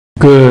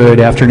Good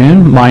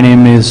afternoon. My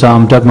name is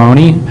Doug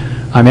Mohney.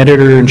 I'm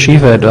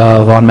editor-in-chief at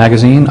Vaughan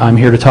Magazine. I'm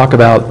here to talk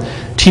about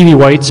TV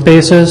white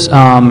spaces,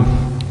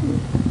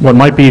 what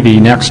might be the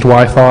next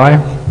Wi-Fi.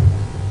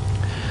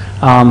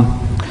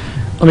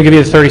 Let me give you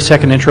a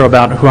 30-second intro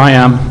about who I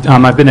am.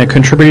 I've been a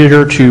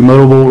contributor to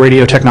Mobile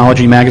Radio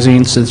Technology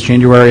magazine since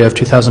January of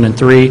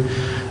 2003.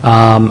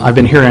 I've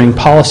been hearing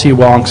policy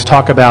wonks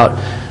talk about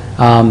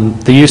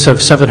the use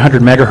of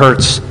 700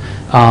 megahertz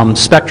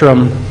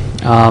spectrum,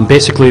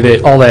 basically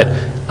all that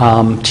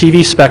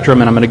TV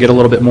spectrum, and I'm going to get a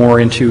little bit more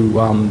into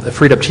the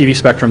freed up TV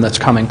spectrum that's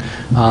coming,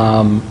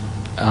 and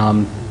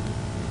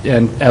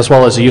as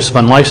well as the use of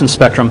unlicensed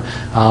spectrum.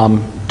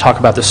 Talk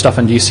about this stuff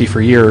in DC for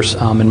years,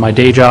 and my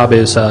day job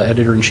is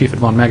editor-in-chief at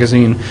Vaughan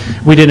Magazine.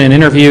 We did an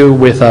interview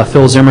with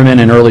Phil Zimmerman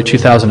in early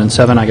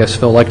 2007. I guess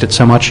Phil liked it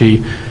so much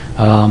he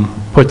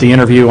put the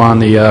interview on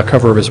the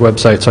cover of his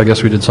website, so I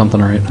guess we did something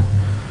right.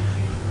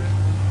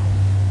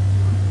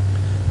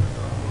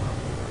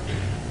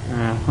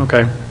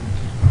 Okay.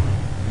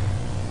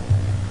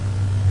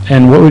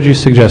 And what would you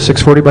suggest,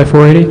 640 by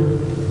 480?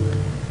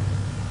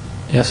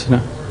 Yes,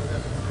 no?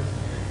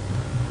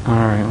 All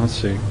right, let's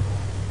see.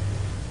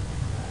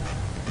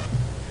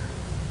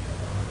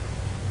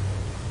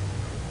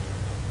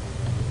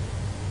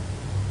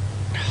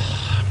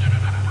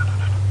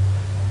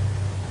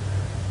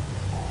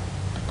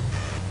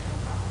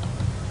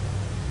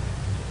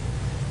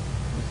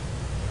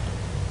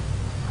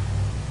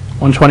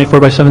 $124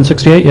 by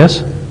 768,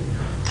 yes?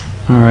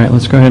 All right,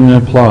 let's go ahead and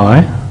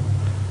apply.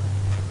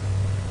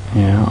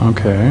 Yeah,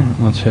 okay.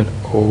 Let's hit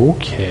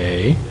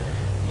OK.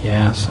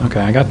 Yes,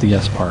 okay, I got the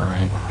yes part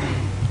right.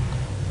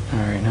 All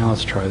right, now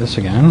let's try this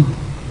again.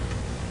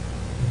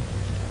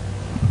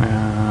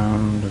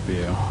 And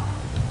view.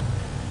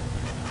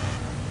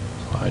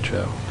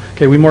 Slideshow.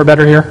 Okay, we more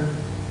better here?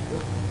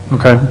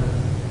 Okay.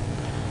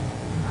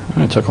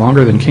 It took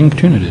longer than King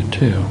Tuna did,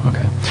 too.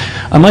 Okay.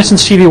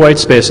 Unlicensed TV white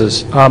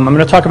spaces. I'm going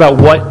to talk about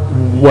what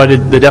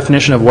the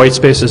definition of white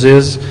spaces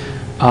is,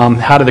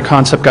 how did the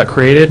concept got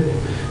created,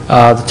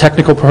 the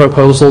technical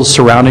proposals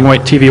surrounding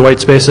TV white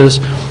spaces,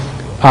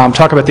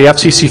 talk about the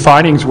FCC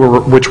findings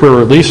which were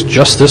released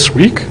just this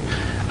week,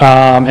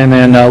 and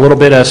then a little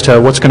bit as to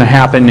what's going to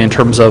happen in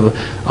terms of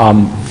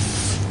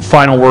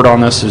final word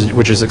on this,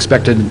 which is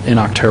expected in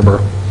October.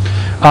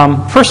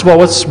 First of all,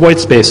 what's white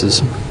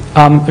spaces?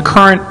 The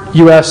current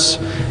U.S.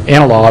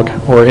 analog,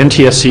 or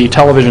NTSC,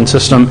 television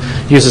system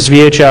uses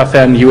VHF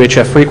and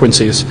UHF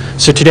frequencies.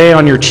 So today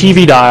on your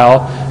TV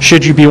dial,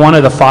 should you be one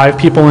of the 5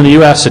 people in the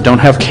U.S. that don't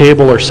have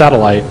cable or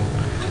satellite,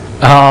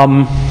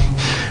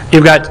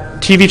 you've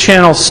got TV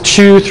channels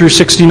 2 through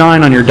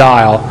 69 on your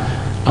dial.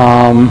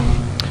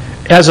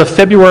 As of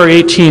February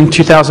 18,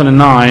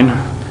 2009,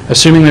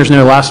 assuming there's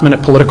no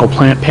last-minute political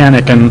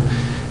panic, and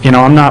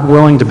I'm not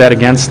willing to bet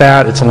against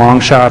that, it's a long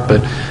shot,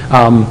 but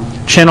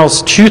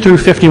channels 2 through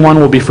 51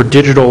 will be for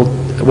digital,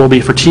 will be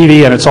for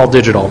TV, and it's all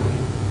digital.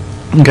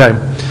 Okay,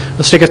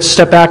 let's take a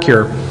step back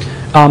here.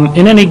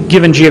 In any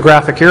given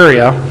geographic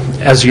area,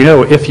 as you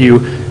know, if you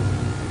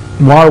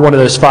are one of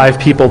those 5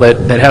 people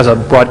that has a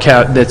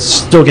broadcast that's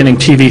still getting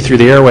TV through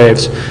the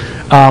airwaves,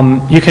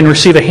 you can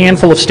receive a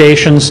handful of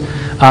stations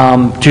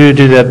due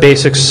to the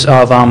basics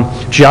of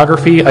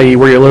geography, i.e.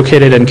 where you're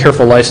located, and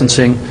careful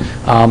licensing.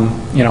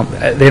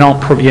 They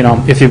don't,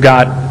 if you've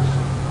got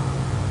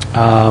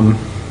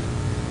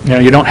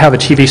you don't have a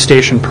TV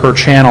station per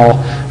channel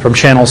from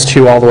channels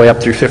 2 all the way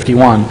up through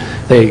 51.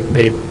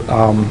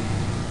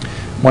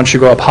 Once you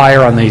go up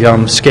higher on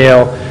the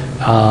scale,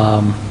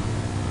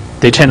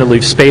 they tend to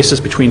leave spaces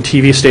between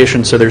TV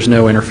stations, so there's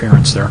no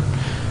interference there.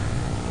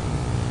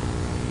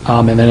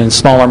 And then in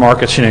smaller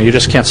markets, you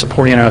just can't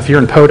support. If you're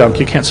in Podunk,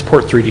 you can't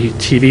support 3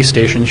 TV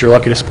stations. You're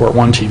lucky to support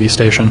 1 TV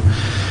station.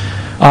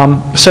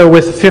 So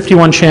with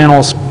 51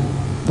 channels,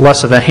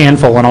 less of a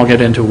handful, and I'll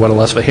get into what a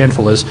less of a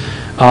handful is.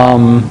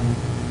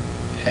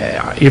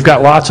 You've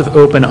got lots of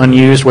open,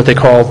 unused, what they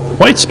call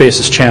white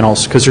spaces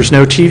channels, because there's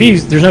no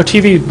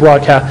TV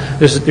broadcast.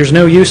 There's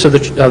no use of the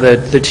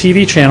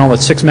TV channel at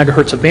 6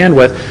 megahertz of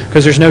bandwidth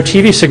because there's no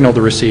TV signal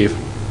to receive.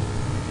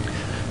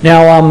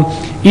 Now,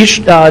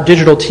 each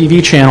digital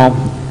TV channel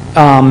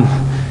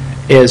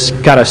is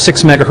got a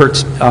 6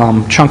 megahertz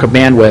chunk of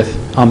bandwidth.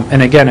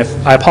 And again,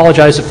 I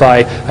apologize if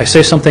I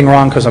say something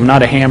wrong because I'm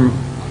not a ham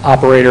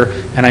operator,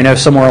 and I know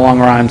somewhere along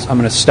the lines I'm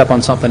going to step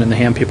on something and the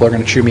ham people are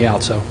going to chew me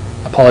out. So.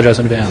 Apologize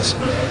in advance.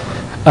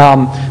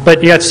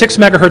 But you got 6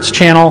 megahertz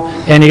channel,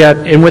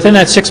 and within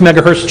that 6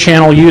 megahertz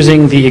channel,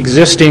 using the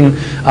existing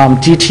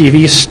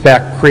DTV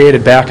spec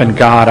created back in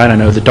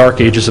the dark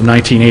ages of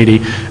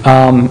 1980,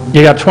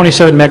 you got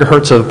 27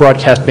 megahertz of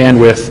broadcast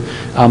bandwidth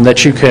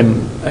that you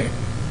can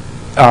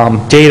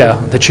data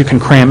that you can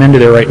cram into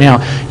there right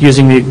now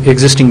using the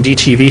existing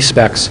DTV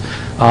specs.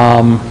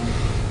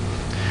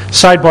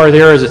 Sidebar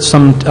there is that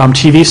some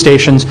TV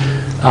stations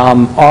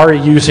are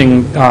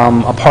using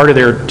a part of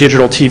their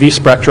digital TV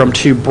spectrum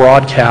to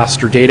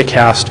broadcast or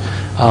datacast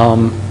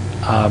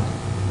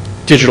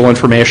digital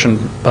information,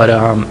 but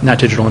not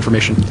digital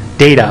information,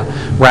 data,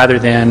 rather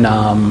than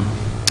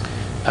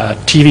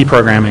TV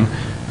programming,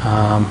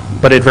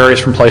 but it varies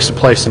from place to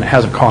place, and it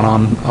hasn't caught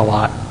on a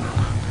lot.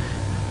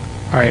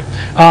 All right,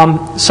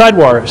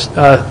 sidewars.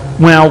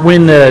 Well,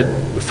 when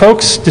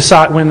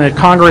the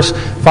Congress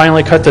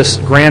finally cut this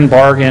grand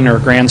bargain or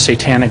grand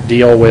satanic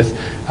deal with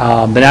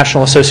the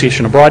National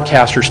Association of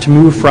Broadcasters to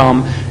move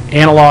from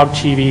analog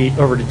TV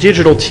over to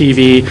digital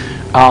TV,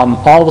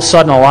 all of a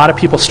sudden a lot of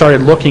people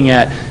started looking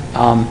at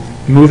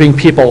moving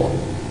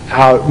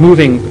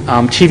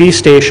TV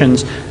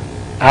stations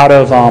out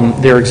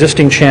of their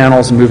existing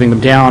channels and moving them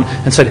down,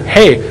 and said,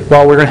 hey,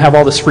 well, we're going to have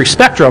all this free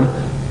spectrum,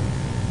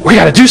 we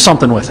got to do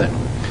something with it.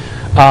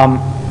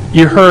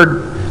 You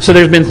heard, so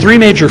there's been 3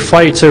 major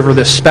fights over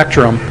this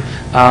spectrum,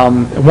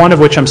 one of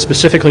which I'm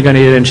specifically going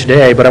to get in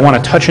today, but I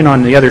want to touch in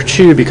on the other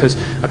 2 because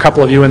a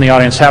couple of you in the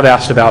audience have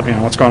asked about,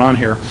 what's going on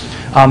here.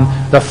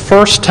 The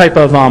first type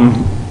of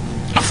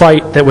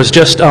fight that was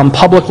just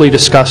publicly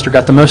discussed or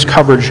got the most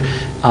coverage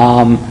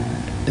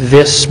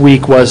this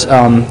week was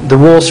the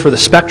rules for the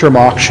spectrum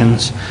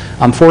auctions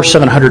for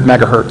 700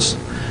 megahertz.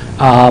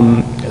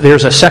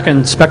 There's a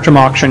second spectrum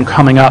auction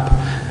coming up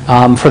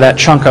for that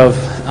chunk of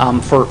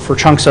for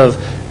chunks of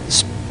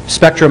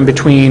spectrum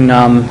between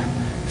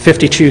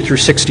 52 through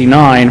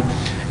 69,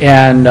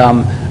 and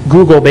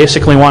Google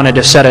basically wanted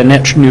to set a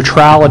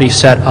neutrality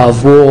set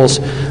of rules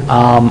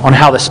on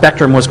how the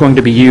spectrum was going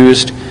to be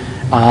used.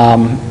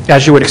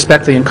 As you would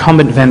expect, the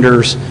incumbent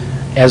vendors,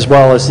 as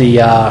well as the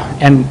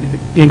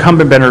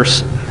incumbent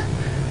vendors,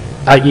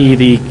 i.e.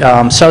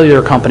 the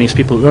cellular companies,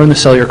 people who own the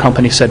cellular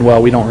company, said,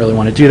 well, we don't really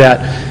want to do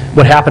that.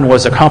 What happened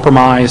was a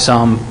compromise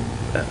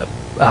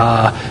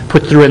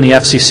put through in the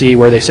FCC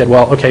where they said,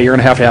 well, okay, you're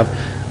going to have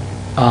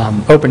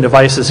open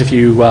devices if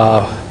you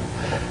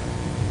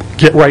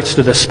get rights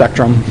to this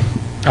spectrum.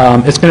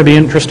 It's going to be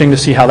interesting to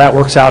see how that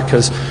works out,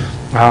 because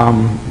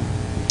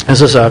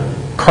this is a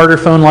Carter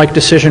phone-like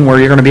decision where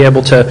you're going to be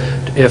able to,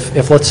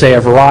 if let's say a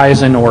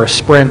Verizon or a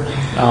Sprint,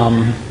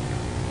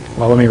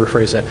 well, let me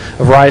rephrase that.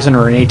 A Verizon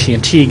or an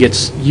AT&T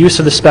gets use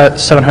of the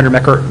 700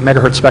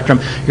 megahertz spectrum,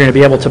 you're going to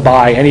be able to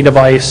buy any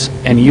device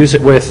and use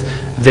it with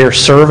their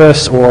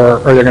service,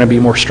 or are there going to be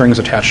more strings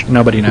attached?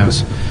 Nobody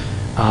knows.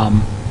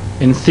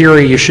 In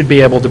theory, you should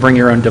be able to bring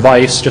your own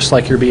device, just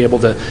like you'll be able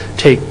to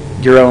take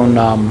your own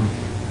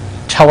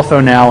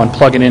telephone now and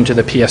plug it into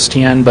the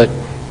PSTN, but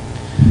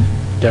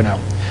don't know.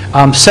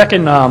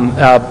 Second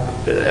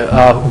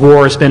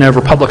war has been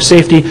over public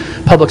safety.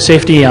 Public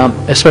safety,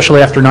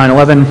 especially after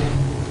 9/11,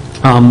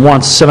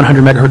 wants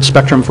 700 megahertz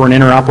spectrum for an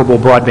interoperable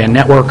broadband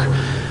network.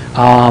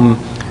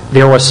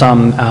 There was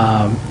some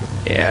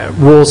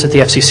rules that the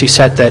FCC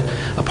set that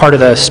a part of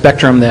the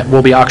spectrum that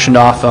will be auctioned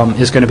off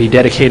is going to be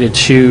dedicated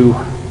to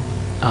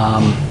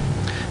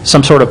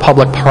some sort of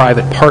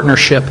public-private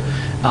partnership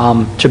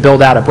to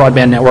build out a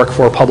broadband network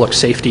for public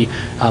safety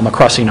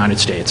across the United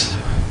States.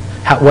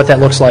 What that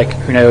looks like,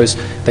 who knows?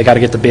 They got to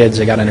get the bids,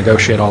 they got to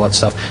negotiate all that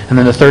stuff. And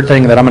then the third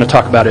thing that I'm going to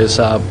talk about is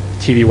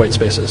TV white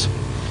spaces.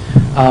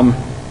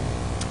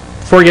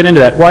 Before we get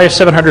into that, why is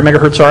 700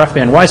 megahertz RF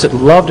band? Why is it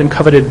loved and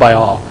coveted by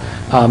all?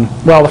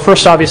 Well, the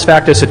first obvious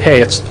fact is that,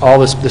 hey, it's all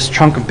this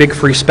chunk of big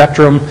free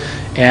spectrum,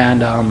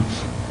 and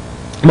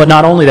but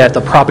not only that,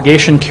 the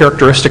propagation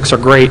characteristics are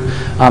great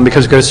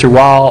because it goes through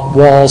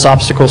walls,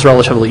 obstacles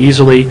relatively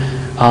easily,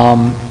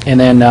 and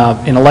then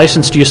in a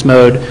licensed use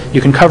mode, you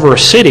can cover a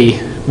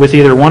city with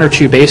either 1 or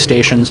 2 base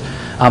stations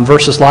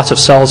versus lots of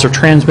cells or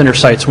transmitter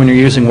sites when you're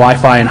using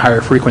Wi-Fi and higher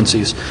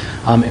frequencies.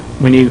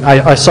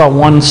 I saw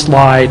one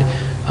slide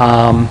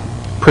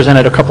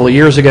presented a couple of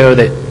years ago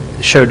that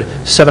showed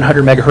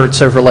 700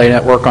 megahertz overlay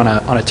network on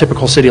a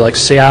typical city like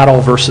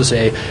Seattle versus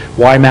a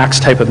WiMAX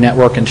type of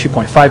network in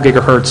 2.5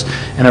 gigahertz,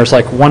 and there's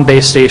like one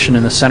base station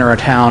in the center of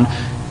town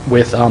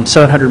with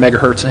 700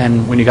 megahertz,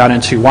 and when you got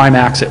into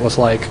WiMAX, it was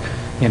like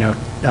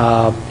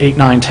 8,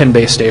 9, 10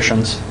 base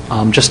stations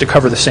just to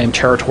cover the same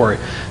territory.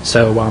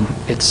 So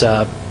it's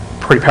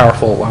pretty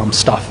powerful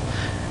stuff.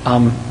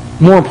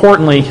 More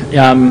importantly,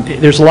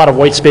 there's a lot of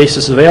white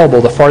spaces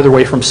available the farther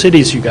away from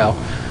cities you go.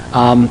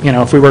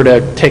 If we were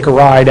to take a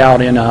ride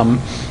out in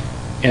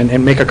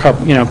and make a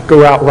couple,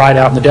 go out, ride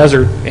out in the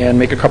desert and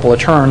make a couple of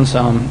turns,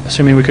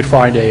 assuming we could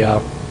find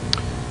a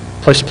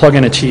place to plug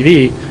in a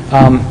TV,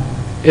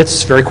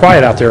 it's very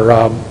quiet out there,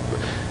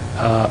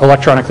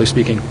 electronically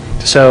speaking.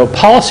 So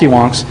policy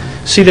wonks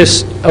see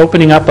this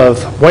opening up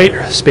of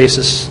white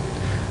spaces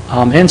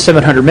and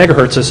 700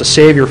 megahertz as a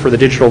savior for the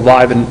digital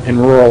vibe in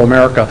rural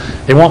America.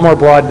 They want more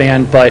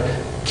broadband, but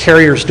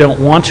carriers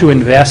don't want to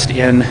invest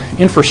in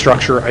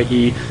infrastructure,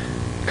 i.e.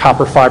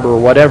 copper, fiber,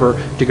 or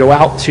whatever, to go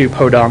out to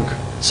podunk.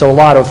 So a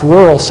lot of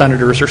rural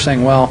senators are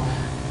saying, well,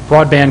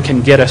 broadband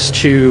can get us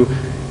to,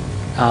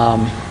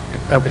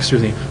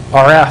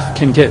 RF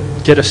can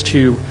get us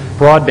to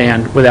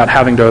broadband without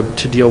having to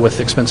deal with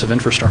expensive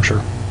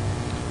infrastructure.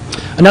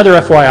 Another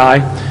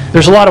FYI,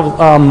 there's a lot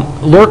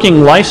of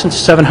lurking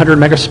licensed 700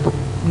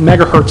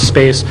 megahertz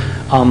space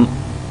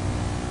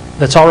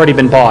that's already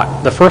been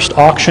bought. The first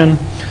auction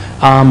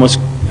was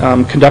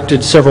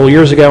conducted several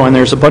years ago, and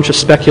there's a bunch of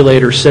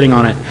speculators sitting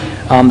on it.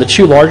 The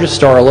 2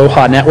 largest are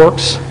Aloha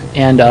Networks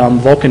and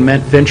Vulcan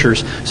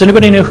Ventures. Does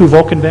anybody know who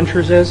Vulcan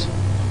Ventures is?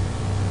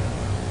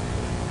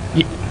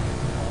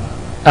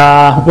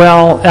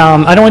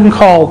 I don't even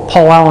call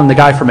Paul Allen the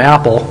guy from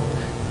Apple.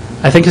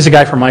 I think he's a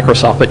guy from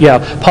Microsoft. But yeah,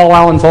 Paul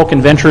Allen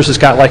Vulcan Ventures has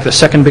got like the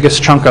second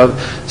biggest chunk of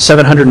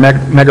 700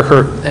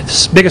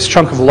 megahertz, biggest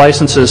chunk of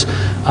licenses,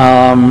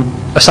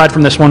 aside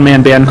from this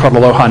one-man band called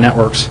Aloha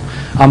Networks.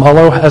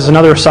 Aloha, as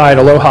another aside,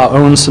 Aloha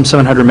owns some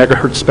 700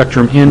 megahertz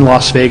spectrum in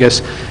Las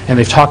Vegas, and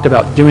they've talked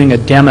about doing a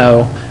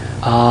demo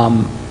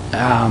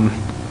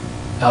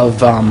of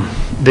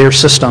their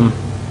system.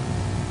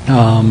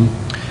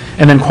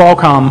 And then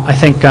Qualcomm, I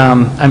think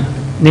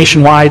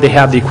nationwide they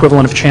have the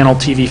equivalent of channel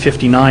TV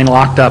 59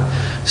 locked up.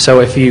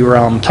 So if you're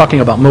talking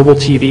about mobile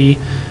TV,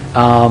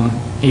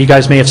 you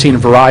guys may have seen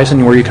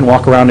Verizon where you can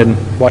walk around and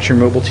watch your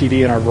mobile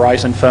TV on our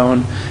Verizon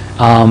phone.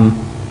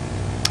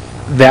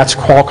 That's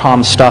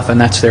Qualcomm stuff, and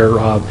that's their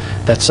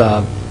that's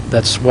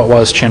what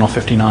was channel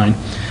 59.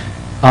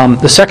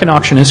 The second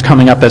auction is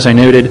coming up, as I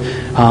noted,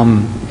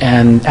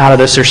 and out of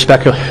this there's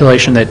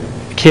speculation that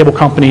cable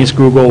companies,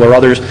 Google or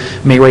others,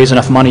 may raise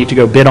enough money to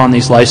go bid on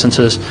these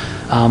licenses.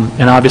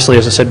 And obviously,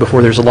 as I said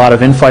before, there's a lot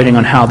of infighting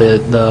on how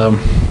the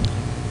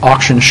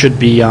auction should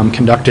be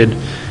conducted.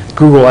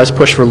 Google has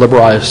pushed for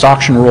liberalized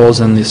auction rules,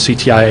 and the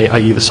CTIA,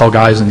 i.e. the cell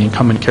guys and the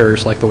incumbent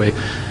carriers, like the way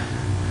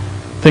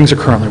things are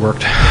currently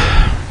worked.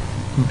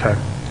 Okay.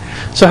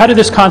 So how did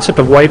this concept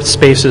of white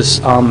spaces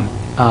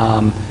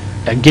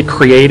get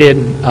created?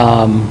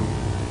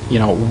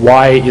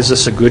 Why is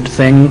this a good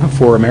thing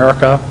for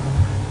America?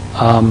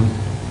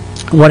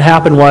 What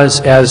happened was,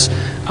 as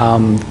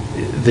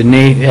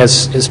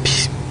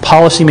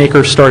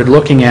policymakers started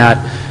looking at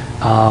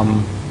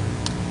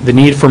the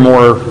need for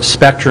more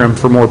spectrum,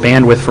 for more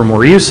bandwidth, for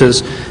more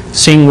uses,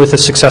 seeing with the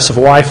success of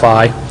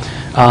Wi-Fi,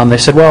 they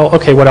said, well,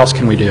 okay, what else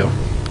can we do?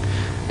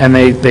 And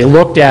they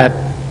looked at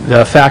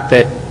the fact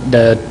that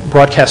the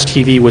broadcast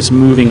TV was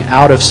moving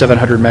out of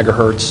 700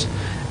 megahertz,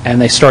 and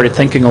they started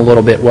thinking a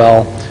little bit,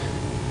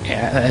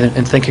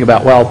 and thinking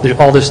about,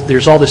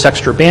 there's all this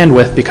extra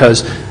bandwidth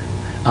because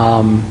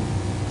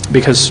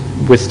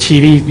with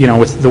TV,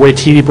 with the way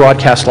TV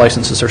broadcast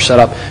licenses are set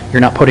up,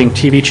 you're not putting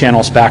TV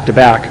channels back to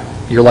back.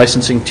 You're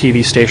licensing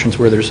TV stations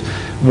where there's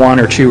 1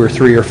 or 2 or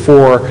 3 or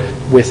 4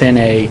 within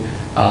a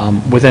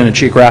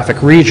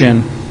geographic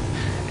region,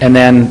 and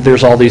then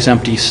there's all these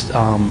empty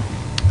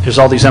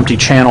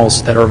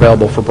channels that are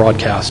available for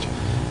broadcast.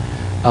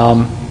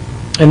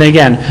 And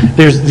again,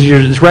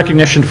 there's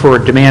recognition for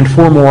demand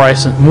for more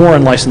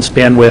unlicensed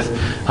bandwidth,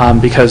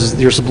 because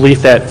there's a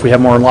belief that if we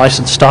have more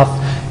unlicensed stuff,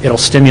 it'll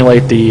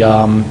stimulate the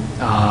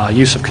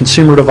use of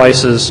consumer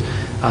devices,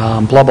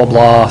 blah, blah,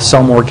 blah,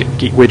 sell more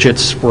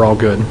widgets, we're all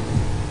good.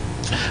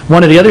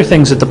 One of the other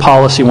things that the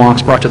policy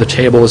wonks brought to the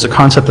table is the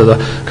concept of the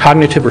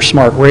cognitive or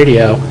smart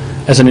radio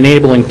as an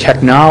enabling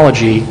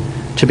technology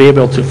to be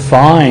able to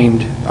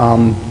find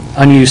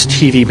unused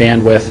TV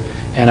bandwidth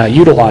and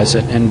utilize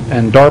it.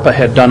 And DARPA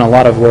has done a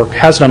lot of work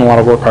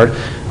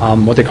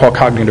on what they call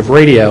cognitive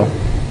radio.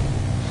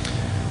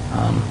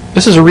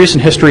 This is a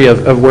recent history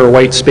of where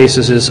white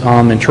spaces is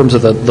in terms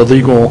of the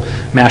legal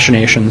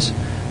machinations.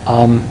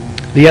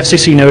 The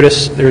FCC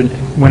notice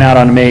went out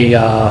on May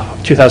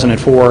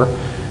 2004.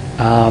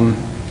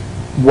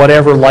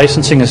 Whatever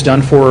licensing is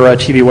done for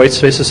TV white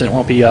spaces, it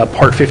won't be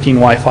Part 15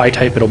 Wi-Fi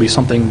type. It'll be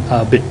something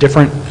a bit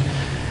different.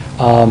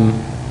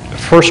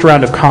 First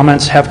round of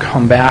comments have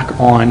come back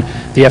on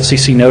the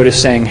FCC notice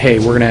saying, hey,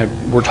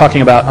 we're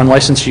talking about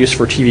unlicensed use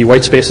for TV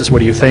white spaces. What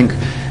do you think?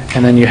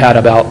 And then you had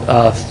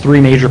about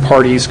 3 major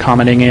parties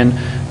commenting in.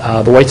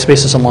 The White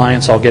Spaces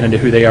Alliance, I'll get into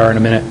who they are in a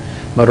minute.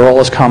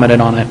 Motorola's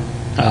commented on it.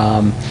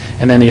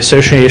 And then the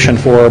Association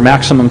for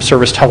Maximum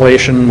Service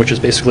Television, which is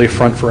basically a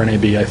front for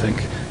NAB, I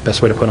think,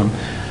 best way to put them.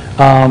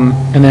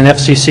 And then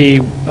FCC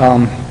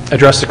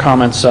addressed the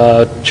comments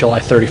July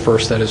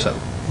 31st, that is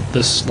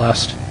this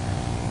last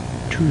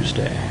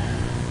Tuesday.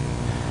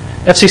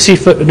 FCC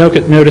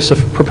notice of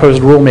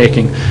proposed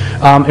rulemaking.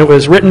 It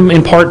was written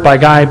in part by a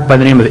guy by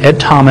the name of Ed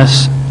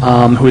Thomas,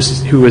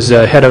 who was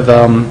head of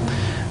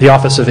the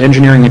Office of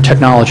Engineering and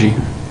Technology.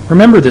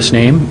 Remember this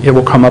name, it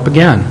will come up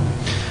again.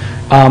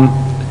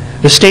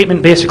 The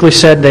statement basically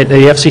said that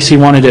the FCC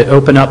wanted to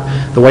open up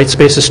the white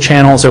spaces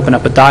channels, open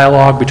up a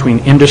dialogue between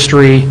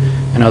industry,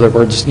 in other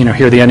words,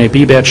 hear the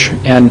NAB bitch,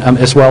 and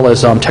as well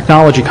as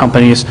technology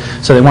companies.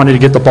 So they wanted to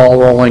get the ball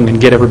rolling and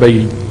get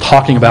everybody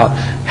talking about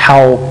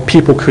how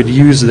people could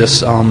use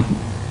this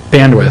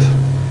bandwidth,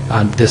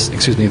 this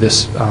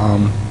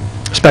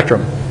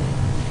spectrum.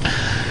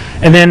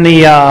 And then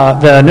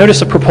the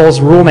notice of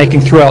proposed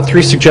rulemaking threw out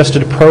 3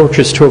 suggested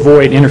approaches to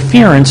avoid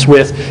interference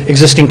with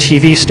existing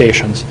TV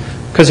stations.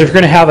 Because if you're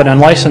going to have an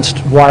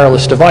unlicensed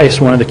wireless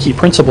device, one of the key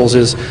principles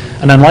is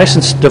an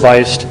unlicensed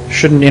device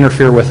shouldn't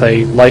interfere with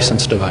a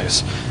licensed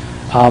device.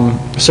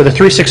 So the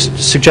 3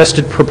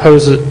 suggested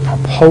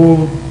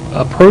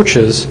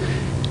approaches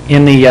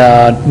in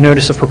the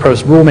notice of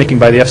proposed rulemaking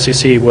by the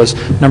FCC was,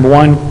 number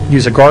 1,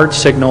 use a guard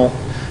signal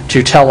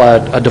to tell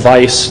a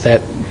device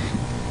that,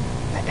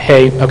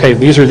 hey, okay,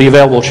 these are the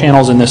available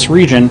channels in this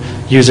region,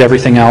 use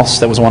everything else.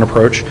 That was one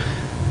approach.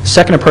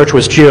 Second approach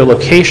was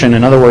geolocation.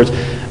 In other words,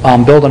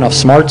 build enough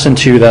smarts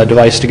into the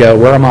device to go,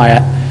 where am I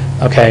at?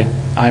 Okay,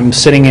 I'm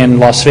sitting in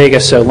Las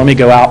Vegas, so let me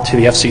go out to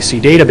the FCC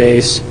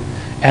database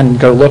and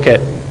go look at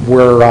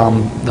where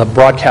the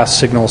broadcast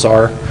signals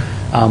are,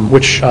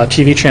 which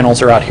TV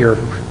channels are out here,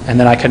 and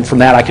then from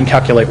that I can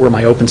calculate where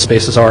my open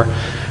spaces are.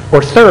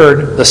 Or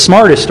third, the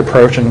smartest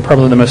approach, and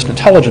probably the most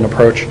intelligent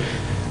approach,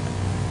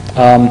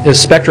 is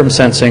spectrum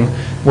sensing,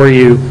 where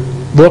you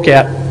look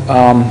at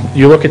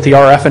the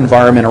RF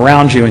environment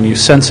around you and you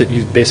sense it,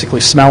 you basically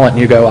smell it and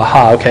you go,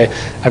 aha, okay,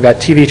 I've got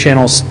TV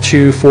channels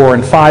 2, 4,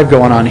 and 5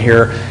 going on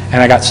here, and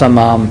I got some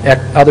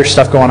other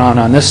stuff going on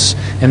in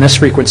this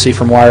frequency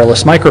from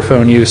wireless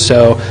microphone use,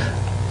 so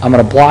I'm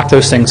going to block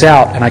those things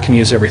out and I can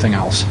use everything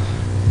else.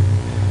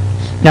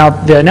 Now,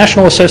 the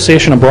National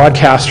Association of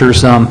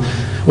Broadcasters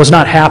was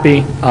not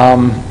happy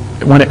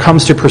when it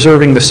comes to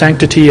preserving the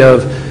sanctity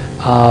of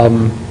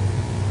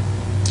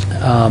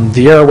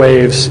the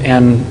airwaves,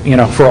 and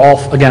for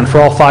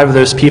all 5 of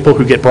those people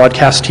who get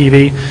broadcast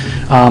TV,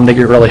 they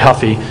get really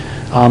huffy.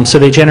 So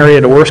they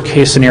generated a worst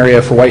case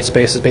scenario for white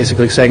spaces,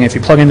 basically saying if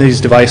you plug into these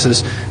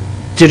devices,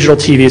 digital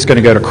TV is going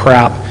to go to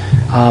crap,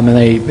 and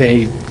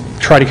they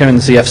try to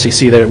convince the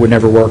FCC that it would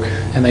never work,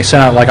 and they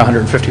sent out like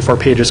 154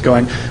 pages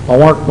going, well,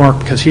 won't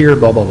because here,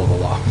 blah blah blah blah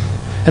blah.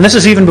 And this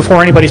is even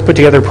before anybody's put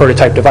together a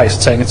prototype device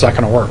saying it's not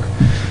going to work.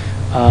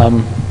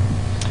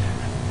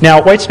 Now,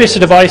 white space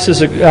devices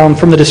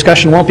from the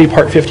discussion won't be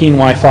Part 15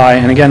 Wi-Fi,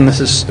 and again, this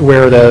is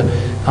where the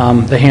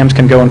hams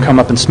can go and come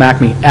up and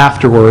smack me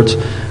afterwards.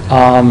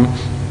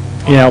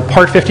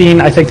 Part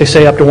 15, I think they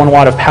say up to 1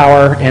 watt of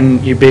power,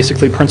 and you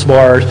basically, principle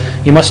are,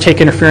 you must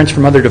take interference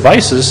from other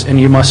devices, and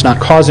you must not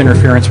cause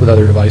interference with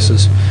other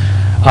devices.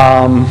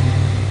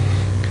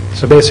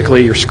 So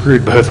basically, you're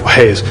screwed both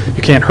ways.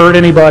 You can't hurt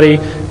anybody,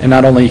 and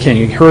not only you can't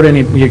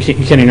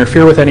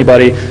interfere with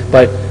anybody,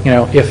 but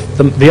if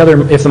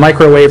the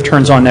microwave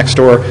turns on next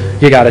door,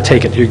 you got to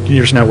take it.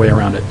 There's no way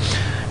around it.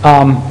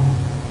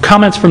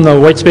 Comments from the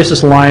White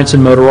Spaces Alliance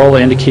and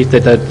Motorola indicate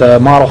that the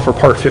model for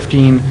Part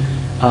 15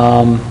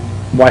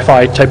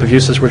 Wi-Fi type of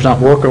uses was not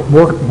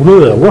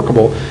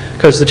workable,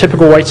 because the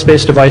typical white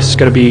space device is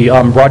going to be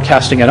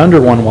broadcasting at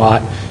under 1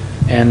 watt.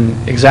 And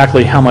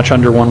exactly how much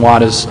under 1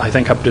 watt is, I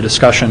think, up to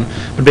discussion.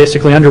 But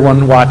basically under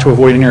 1 watt to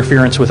avoid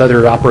interference with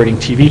other operating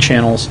TV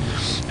channels.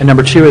 And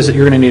number 2 is that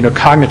you're going to need a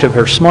cognitive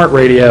or smart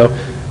radio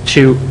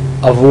to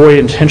avoid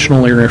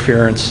intentional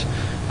interference.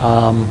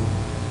 And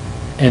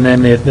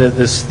then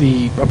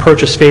the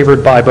approaches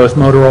favored by both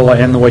Motorola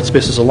and the White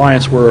Spaces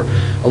Alliance were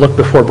a look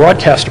before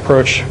broadcast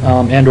approach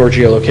and or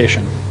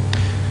geolocation.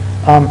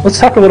 Let's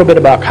talk a little bit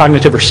about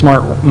cognitive or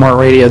smart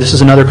radio. This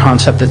is another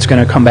concept that's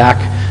going to come back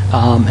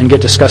and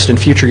get discussed in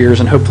future years,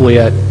 and hopefully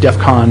at DEF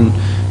CON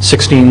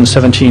 16,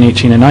 17,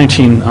 18, and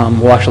 19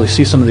 we'll actually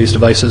see some of these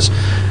devices.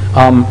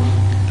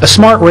 A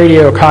smart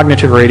radio, a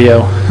cognitive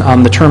radio,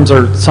 the terms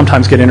are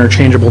sometimes get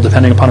interchangeable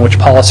depending upon which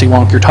policy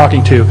wonk you're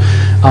talking to,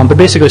 but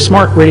basically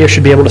smart radio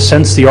should be able to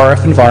sense the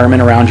RF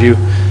environment around you,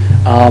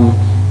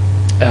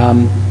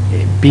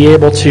 be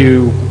able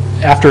to,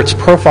 after it's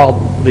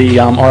profiled the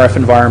RF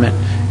environment,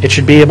 it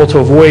should be able to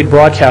avoid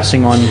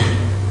broadcasting on,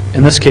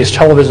 in this case,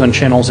 television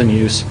channels in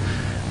use.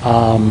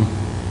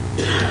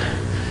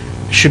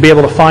 Should be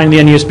able to find the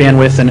unused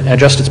bandwidth and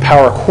adjust its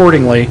power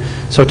accordingly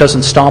so it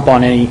doesn't stomp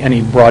on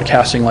any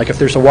broadcasting. Like if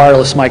there's a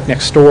wireless mic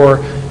next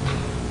door,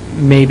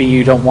 maybe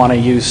you don't want to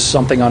use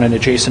something on an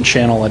adjacent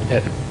channel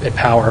at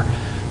power.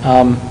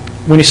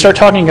 When you start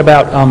talking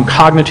about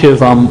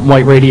cognitive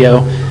white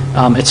radio,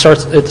 it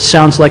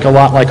sounds like a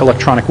lot like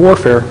electronic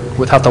warfare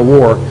without the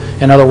war.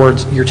 In other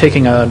words, you're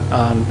taking an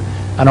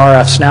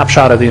RF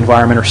snapshot of the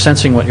environment or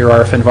sensing what your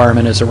RF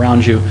environment is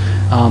around you,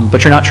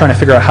 but you're not trying to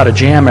figure out how to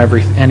jam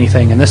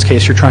anything. In this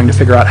case, you're trying to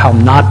figure out how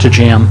not to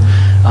jam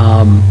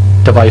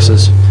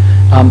devices.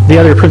 The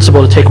other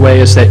principle to take away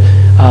is that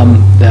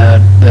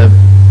the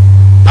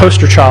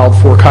poster child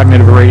for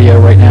cognitive radio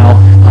right now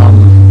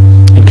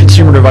in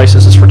consumer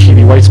devices is for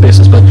TV white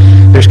spaces, but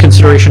there's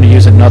consideration to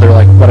use it in other,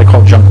 like what I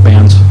call junk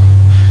bands.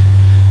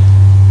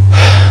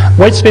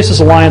 White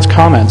Spaces Alliance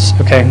comments.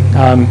 Okay,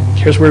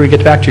 here's where we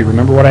get back to.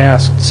 Remember what I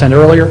said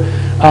earlier?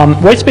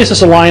 White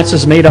Spaces Alliance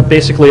is made up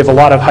basically of a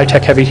lot of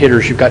high-tech heavy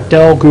hitters. You've got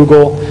Dell,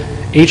 Google,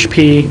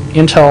 HP,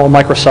 Intel,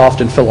 Microsoft,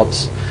 and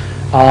Philips.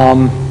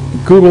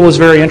 Google is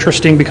very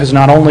interesting because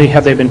not only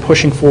have they been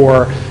pushing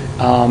for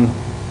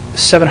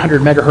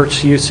 700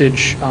 megahertz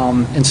usage,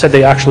 instead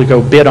they actually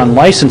go bid on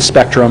licensed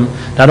spectrum.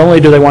 Not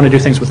only do they want to do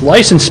things with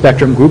licensed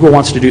spectrum, Google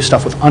wants to do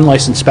stuff with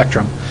unlicensed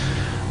spectrum.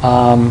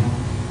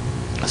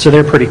 So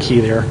they're pretty key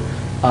there.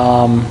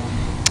 One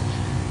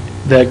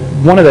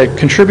of the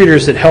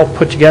contributors that helped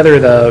put together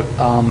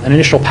an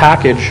initial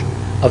package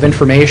of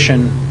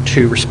information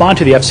to respond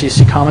to the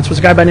FCC comments was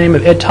a guy by the name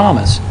of Ed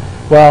Thomas.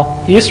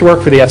 Well, he used to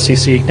work for the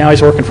FCC. Now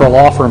he's working for a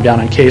law firm down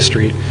on K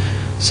Street.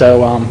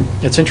 So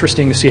it's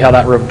interesting to see how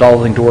that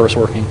revolving door is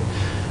working.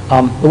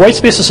 The White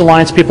Spaces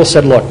Alliance people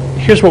said, look,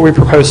 here's what we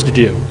propose to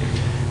do.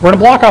 We're going to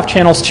block off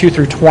channels 2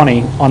 through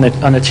 20 on the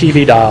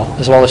TV dial,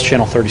 as well as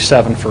channel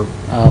 37 for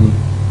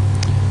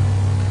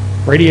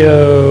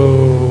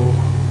radio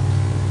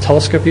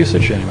telescope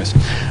usage. Anyways,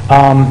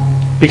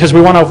 because we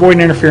want to avoid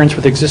interference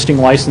with existing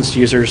licensed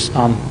users,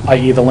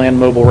 i.e. the land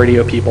mobile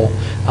radio people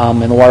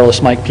and the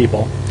wireless mic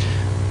people.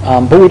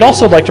 But we'd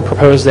also like to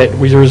propose that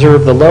we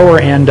reserve the lower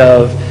end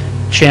of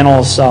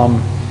channels 2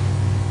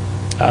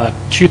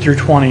 through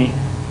 20,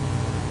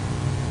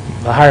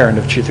 the higher end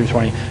of 2 through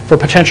 20, for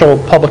potential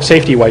public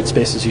safety white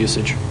spaces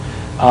usage.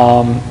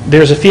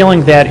 There's a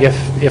feeling that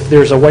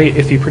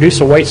if you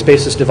produce a white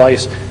spaces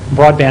device,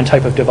 broadband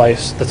type of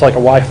device, that's like a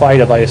Wi-Fi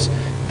device,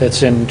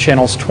 that's in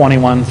channels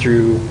 21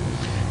 through,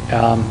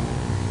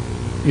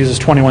 uses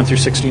 21 through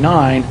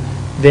 69,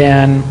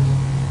 then,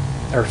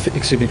 or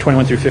excuse me,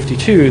 21 through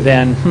 52,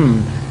 then,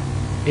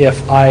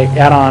 if I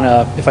add on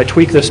if I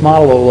tweak this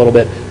model a little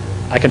bit,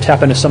 I can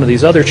tap into some of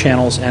these other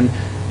channels, and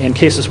in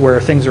cases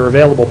where things are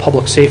available,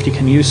 public safety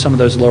can use some of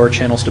those lower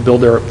channels to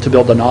build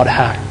an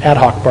ad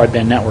hoc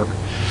broadband network.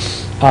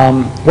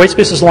 White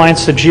Spaces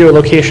Alliance said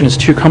geolocation is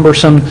too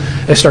cumbersome.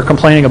 They start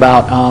complaining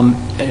about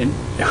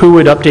who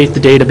would update the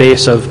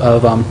database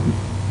of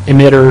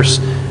emitters,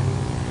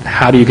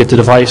 how do you get the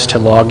device to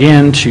log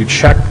in, to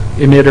check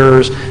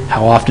emitters,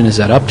 how often is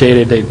that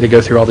updated. They go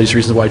through all these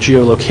reasons why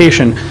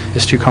geolocation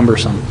is too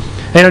cumbersome.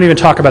 They don't even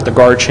talk about the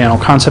guard channel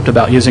concept,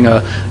 about using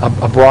a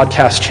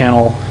broadcast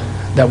channel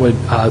that would,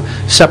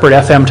 separate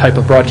FM type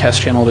of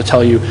broadcast channel to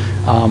tell you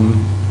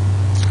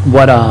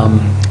what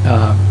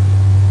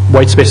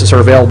white spaces are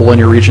available in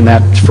your region.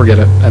 That, forget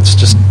it. That's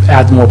just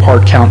adds more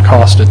part count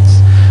cost. It's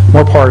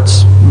more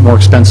parts, more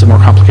expensive, more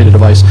complicated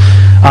device.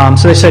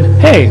 So they said,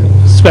 hey,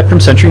 Spectrum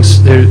Century,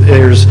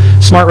 there's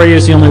smart radio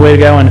is the only way to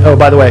go. And oh,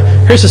 by the way,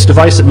 here's this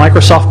device that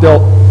Microsoft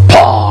built.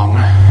 Pong!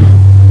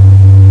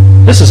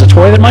 This is a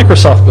toy that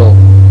Microsoft built.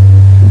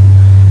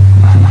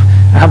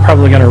 I'm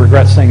probably going to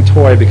regret saying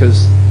toy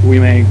because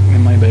it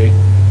might be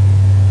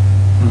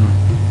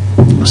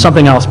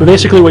something else. But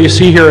basically what you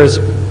see here is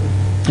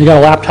you got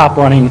a laptop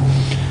running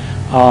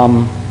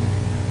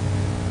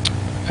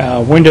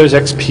Windows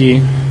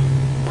XP.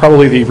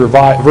 Probably the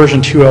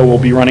version 2.0 will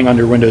be running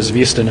under Windows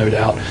Vista, no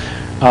doubt.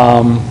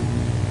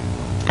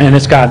 And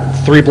it's got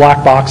 3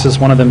 black boxes.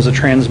 One of them is a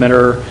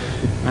transmitter.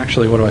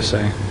 Actually, what do I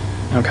say?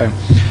 Okay.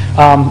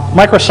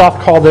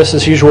 Microsoft called this,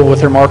 as usual, with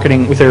their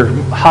marketing, with their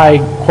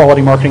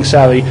high-quality marketing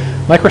savvy,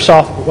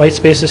 Microsoft White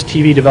Spaces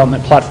TV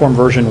Development Platform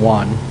version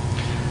 1.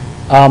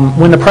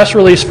 When the press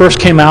release first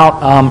came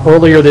out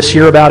earlier this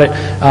year about it,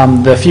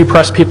 the few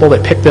press people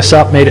that picked this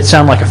up made it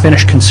sound like a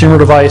finished consumer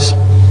device.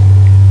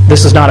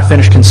 This is not a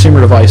finished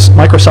consumer device.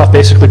 Microsoft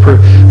basically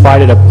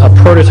provided a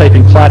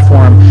prototyping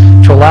platform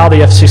to allow the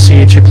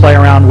FCC to play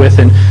around with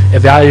and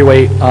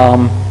evaluate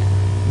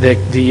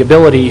the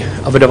ability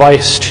of a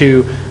device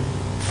to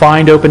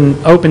find open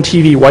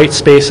TV white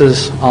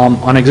spaces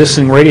on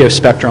existing radio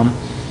spectrum,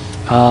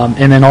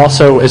 and then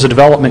also as a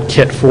development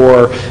kit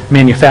for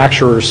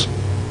manufacturers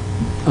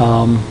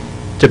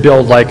to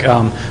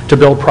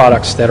build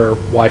products that are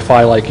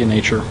Wi-Fi-like in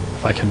nature,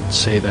 if I can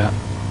say that.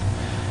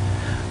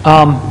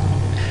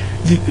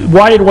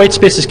 Why did White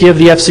Spaces give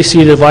the FCC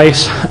the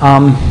device?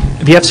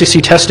 The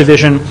FCC test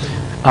division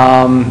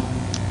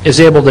is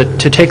able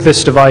to take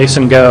this device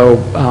and go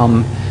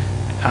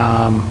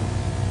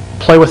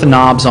play with the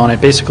knobs on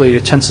it. Basically,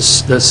 it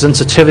tends the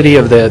sensitivity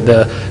of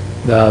the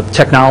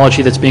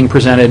technology that's being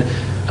presented,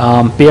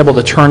 be able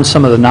to turn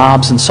some of the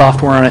knobs and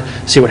software on it,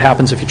 see what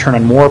happens if you turn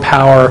on more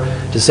power.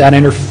 Does that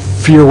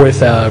interfere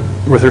with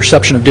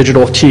reception of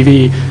digital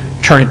TV?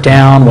 Turn it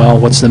down. Well,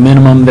 what's the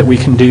minimum that we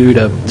can do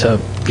to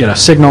get a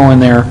signal in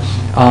there?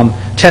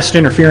 Test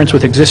interference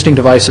with existing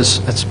devices.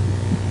 That's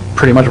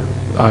pretty much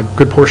a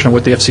good portion of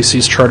what the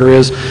FCC's charter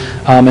is.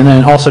 And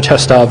then also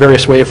test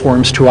various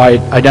waveforms to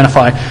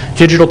identify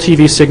digital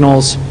TV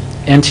signals,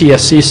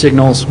 NTSC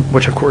signals,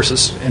 which of course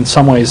is in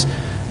some ways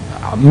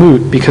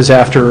moot because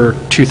after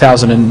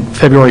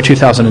February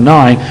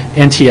 2009,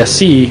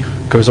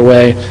 NTSC goes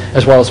away,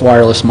 as well as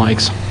wireless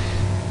mics.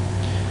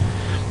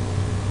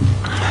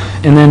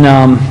 And then,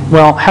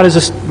 well, how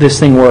does this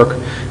thing work?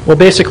 Well,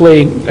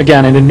 basically,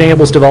 again, it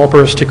enables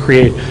developers to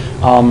create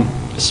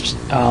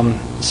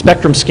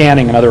spectrum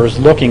scanning, in other words,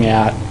 looking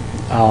at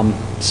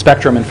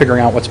spectrum and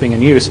figuring out what's being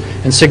in use,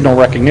 and signal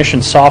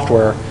recognition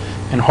software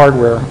and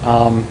hardware,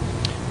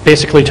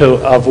 basically to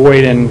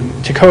avoid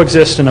and to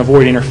coexist and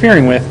avoid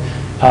interfering with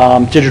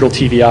digital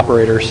TV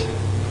operators.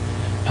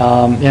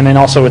 And then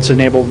also it's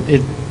enabled,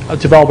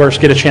 developers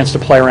get a chance to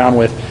play around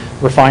with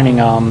refining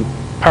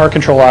power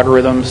control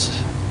algorithms,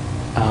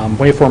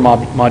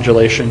 waveform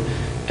modulation,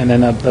 and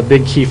then the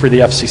big key for the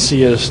FCC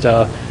is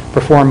to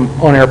perform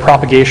on-air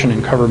propagation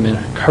and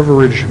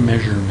coverage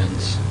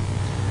measurements.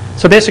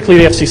 So basically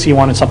the FCC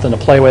wanted something to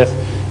play with.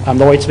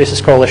 The White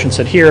Spaces Coalition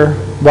said here,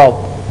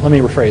 well, let me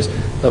rephrase,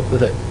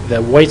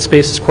 the White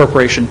Spaces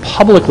Corporation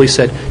publicly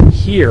said,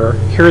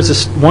 here's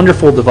this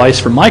wonderful device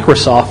from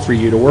Microsoft for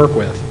you to work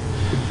with.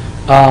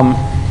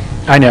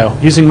 I know,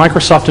 using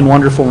Microsoft and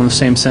wonderful in the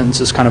same sentence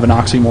is kind of an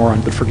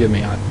oxymoron, but forgive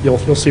me. You'll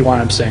see why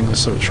I'm saying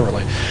this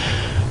shortly.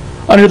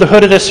 Under the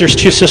hood of this, there's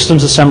 2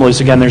 systems assemblies.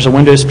 Again, there's a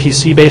Windows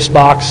PC-based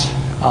box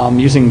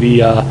using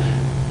the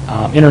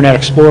Internet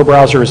Explorer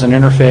browser as an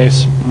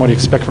interface, what do you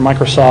expect from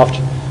Microsoft.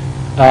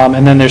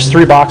 And then there's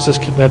 3 boxes.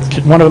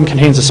 One of them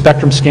contains a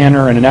Spectrum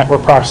scanner and a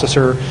network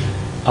processor.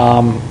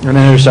 And then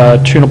there's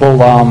a tunable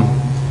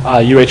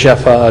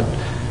UHF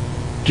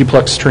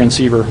duplex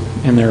transceiver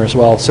in there as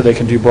well, so they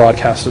can do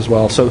broadcast as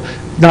well. So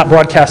not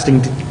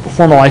broadcasting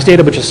formalized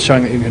data, but just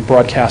showing that you can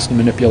broadcast and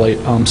manipulate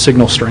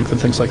signal strength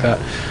and things like that.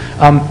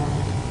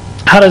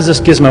 How does this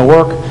gizmo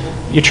work?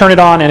 You turn it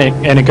on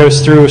and it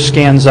goes through,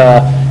 scans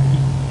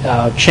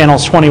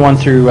channels 21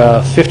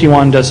 through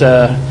 51, does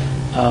an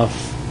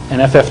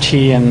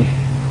FFT, and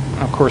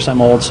of course I'm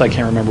old, so I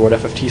can't remember what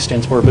FFT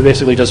stands for, but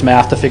basically does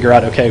math to figure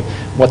out, okay,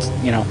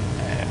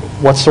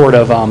 what sort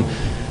of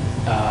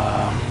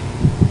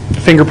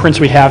fingerprints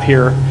we have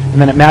here,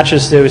 and then it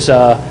matches those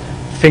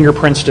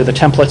fingerprints to the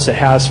templates it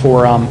has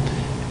for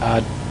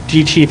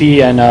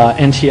DTV and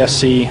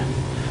NTSC,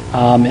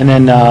 and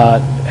then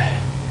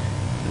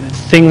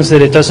things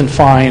that it doesn't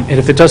find. And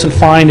if it doesn't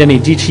find any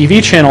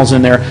DTV channels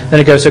in there,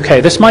 then it goes,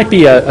 okay, this might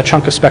be a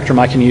chunk of spectrum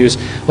I can use.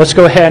 Let's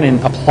go ahead and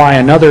apply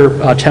another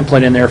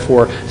template in there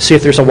for, see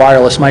if there's a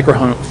wireless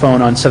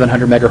microphone on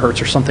 700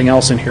 megahertz or something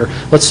else in here.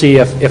 Let's see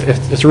if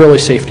it's really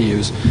safe to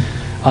use.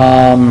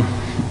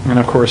 And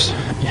of course,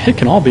 it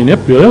can all be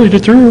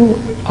manipulated through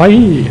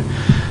IE.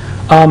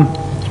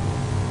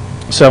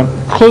 So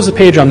close the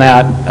page on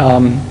that.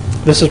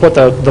 This is what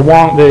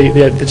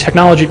the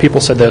technology people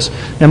said this.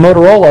 Now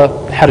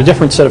Motorola had a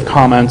different set of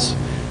comments.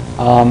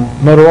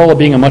 Motorola,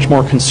 being a much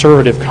more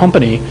conservative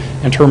company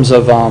in terms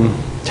of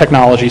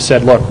technology,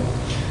 said, look,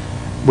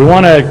 we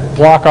want to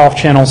block off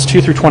channels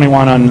 2 through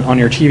 21 on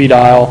your TV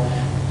dial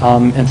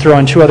and throw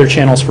in 2 other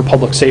channels for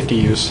public safety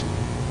use.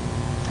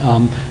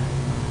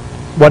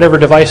 Whatever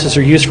devices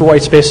are used for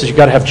white spaces, you've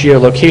got to have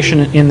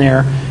geolocation in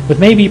there, with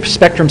maybe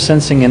spectrum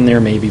sensing in there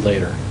maybe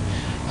later.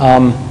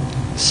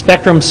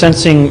 Spectrum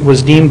sensing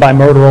was deemed by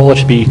Motorola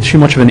to be too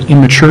much of an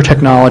immature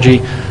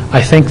technology.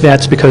 I think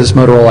that's because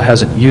Motorola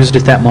hasn't used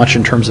it that much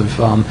in terms of,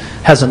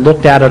 hasn't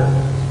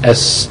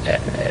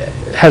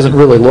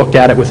really looked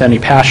at it with any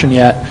passion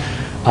yet.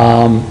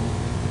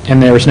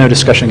 And there was no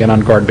discussion again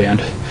on guard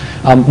band.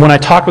 When I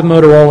talked with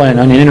Motorola and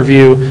on an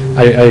interview,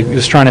 I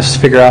was trying to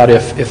figure out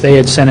if they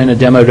had sent in a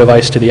demo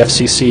device to the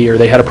FCC or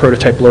they had a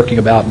prototype lurking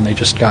about and they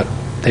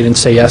didn't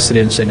say yes, they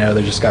didn't say no,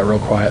 they just got real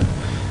quiet.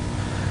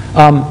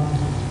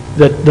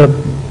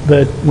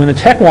 When the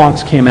tech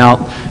wonks came out,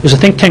 there's a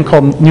think tank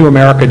called New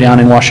America down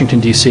in Washington,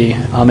 D.C.,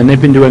 and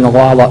they've been doing a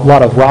lot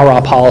of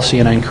rah-rah policy,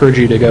 and I encourage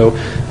you to go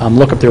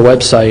look up their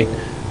website.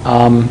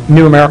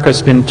 New America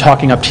has been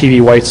talking up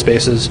TV white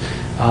spaces,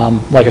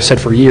 like I said,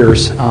 for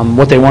years.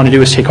 What they want to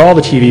do is take all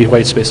the TV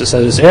white spaces,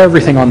 that is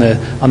everything on the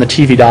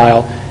TV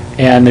dial,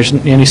 and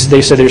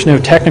they said there's no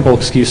technical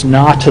excuse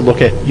not to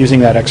look at using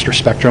that extra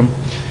spectrum.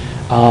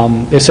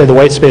 They said the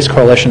White Space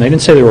Coalition, they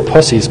didn't say they were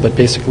pussies, but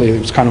basically it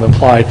was kind of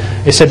implied.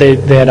 They said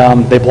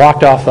they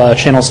blocked off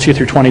channels 2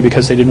 through 20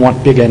 because they didn't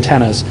want big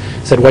antennas.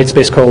 They said White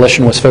Space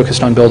Coalition was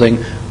focused on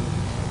building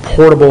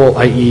portable,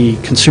 i.e.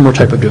 consumer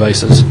type of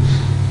devices.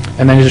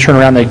 And then to turn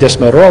around, they dissed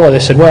Motorola. They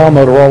said, well,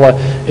 Motorola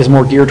is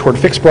more geared toward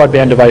fixed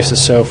broadband devices,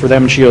 so for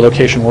them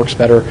geolocation works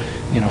better.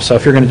 So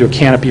if you're going to do a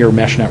canopy or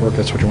mesh network,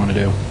 that's what you want to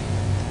do.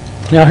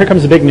 Now here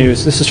comes the big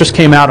news. This just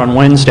came out on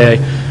Wednesday.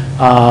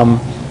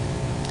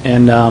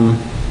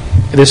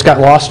 This got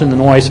lost in the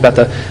noise about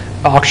the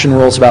auction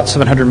rules about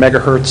 700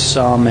 megahertz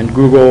and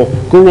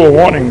Google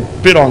wanting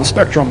bid on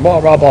spectrum, blah,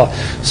 blah, blah.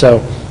 So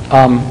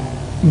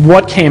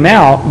what came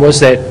out was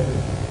that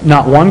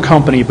not one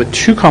company, but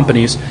 2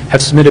 companies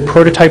have submitted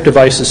prototype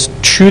devices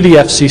to the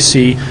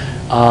FCC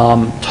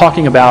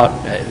talking about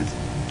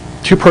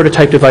 2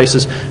 prototype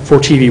devices for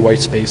TV white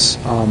space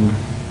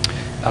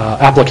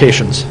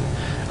applications.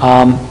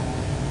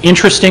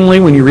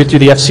 Interestingly, when you read through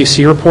the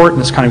FCC report, and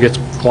this kind of gets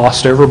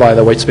glossed over by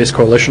the White Space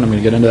Coalition, I'm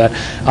going to get into that,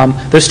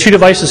 those 2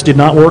 devices did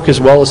not work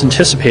as well as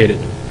anticipated.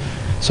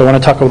 So I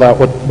want to talk about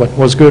what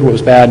was good, what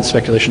was bad, and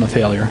speculation of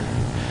failure.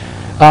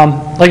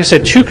 Like I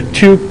said, two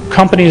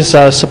companies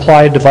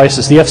supplied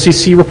devices. The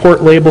FCC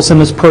report labels them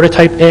as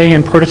Prototype A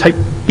and Prototype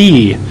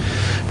B.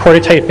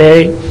 Prototype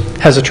A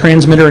has a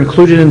transmitter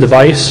included in the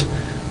device.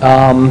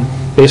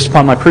 Based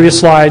upon my previous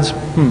slides,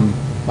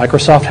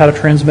 Microsoft had a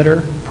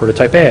transmitter,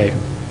 Prototype A.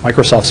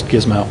 Microsoft's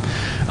gizmo.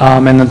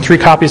 And then 3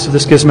 copies of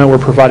this gizmo were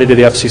provided to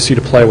the FCC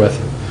to play with.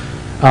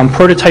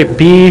 Prototype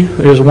B,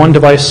 there was 1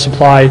 device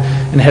supplied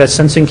and had a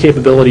sensing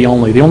capability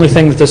only. The only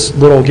thing that this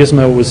little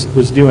gizmo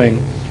was doing,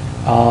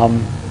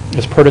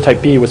 this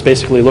Prototype B, was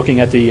basically looking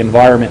at the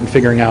environment and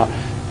figuring out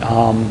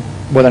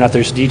whether or not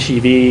there's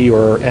DTV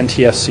or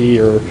NTSC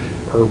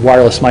or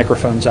wireless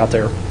microphones out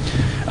there.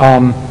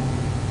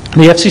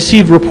 The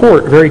FCC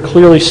report very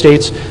clearly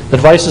states the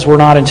devices were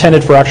not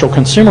intended for actual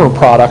consumer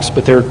products,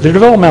 but they're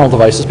developmental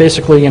devices.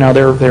 Basically,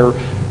 they're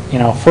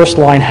first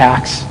line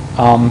hacks.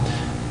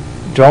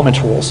 development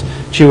tools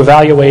to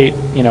evaluate,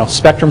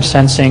 spectrum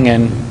sensing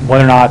and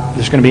whether or not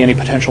there's going to be any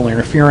potential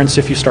interference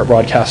if you start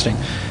broadcasting.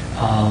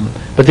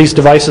 But these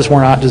devices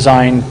were not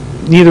designed.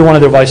 Neither one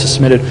of the devices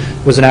submitted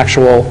was an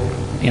actual,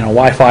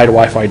 Wi-Fi to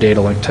Wi-Fi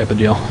data link type of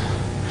deal.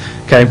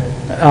 Okay.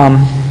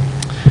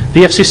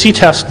 The FCC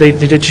test, they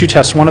did 2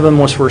 tests. One of them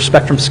was for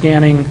spectrum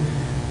scanning,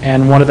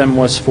 and one of them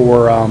was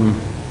for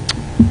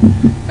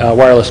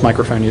wireless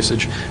microphone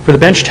usage. For the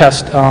bench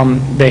test,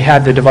 they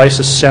had the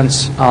devices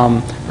sense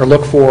or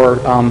look for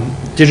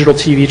digital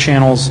TV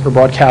channels or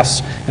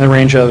broadcasts in the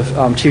range of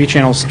TV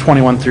channels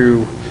 21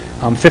 through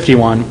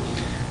 51.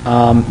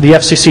 The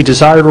FCC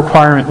desired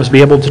requirement was to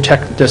be able to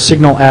detect the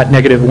signal at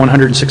negative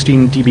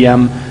 116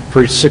 dBm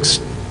for 6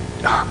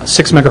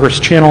 megahertz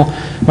channel.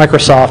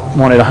 Microsoft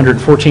wanted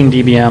 114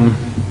 dBm.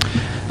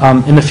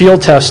 In the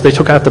field test, they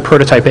took out the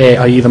prototype A,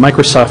 i.e. the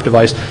Microsoft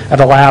device, at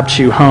a lab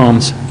to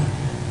homes.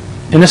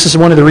 And this is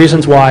one of the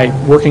reasons why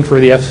working for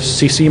the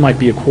FCC might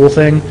be a cool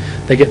thing.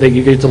 You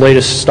get the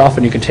latest stuff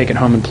and you can take it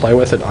home and play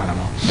with it. I don't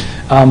know.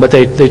 But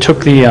they took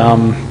the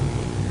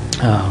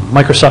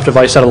Microsoft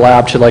device out of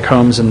lab to like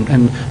homes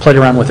and played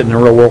around with it in a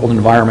real world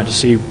environment to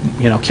see,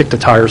 kick the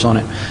tires on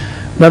it.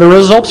 Now the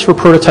results for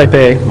prototype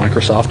A,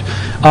 Microsoft,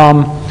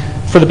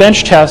 for the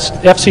bench test,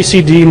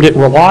 FCC deemed it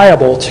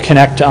reliable to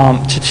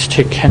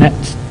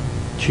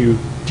to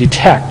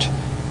detect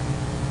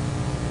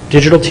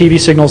digital TV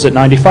signals at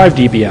 95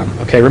 dBm.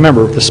 Okay,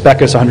 remember the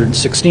spec is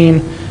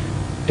 116.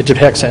 It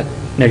detects at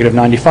negative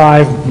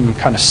 95.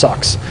 Kind of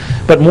sucks.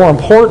 But more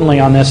importantly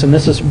on this, and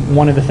this is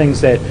one of the things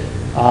that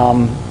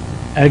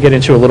I'll get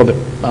into a little bit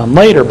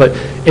later, but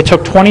it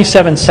took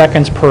 27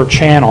 seconds per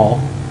channel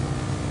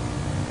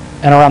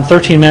and around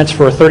 13 minutes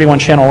for a 31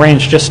 channel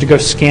range just to go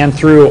scan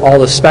through all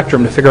the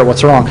spectrum to figure out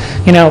what's wrong.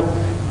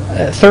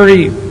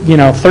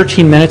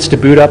 13 minutes to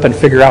boot up and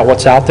figure out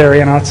what's out there,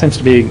 it seems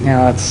to be,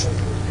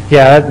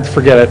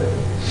 forget it.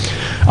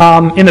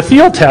 In the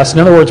field test, in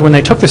other words, when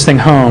they took this thing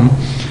home,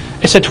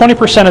 it said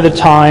 20% of the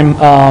time,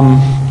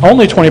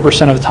 only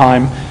 20% of the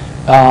time,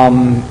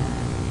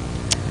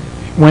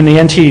 when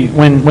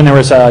there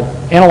was an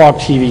analog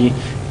TV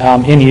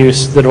in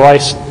use, the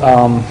device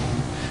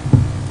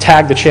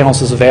tagged the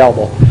channels as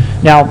available.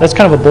 Now that's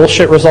kind of a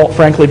bullshit result,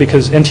 frankly,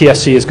 because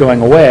NTSC is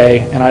going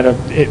away, and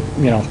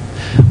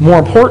more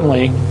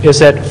importantly is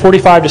that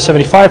 45 to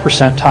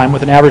 75% time,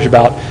 with an average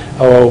about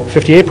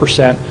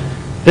 58%,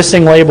 this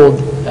thing labeled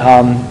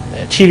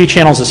TV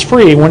channels as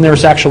free when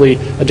there's actually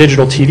a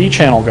digital TV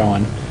channel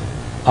going.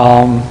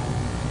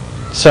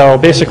 So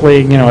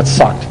basically, it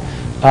sucked.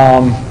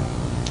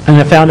 And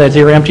I found that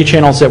there were empty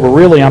channels that were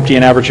really empty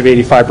an average of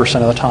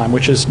 85% of the time,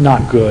 which is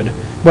not good.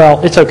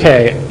 Well, it's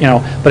okay,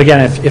 but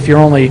again, if you're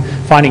only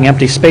finding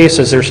empty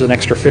spaces, there's an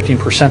extra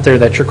 15% there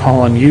that you're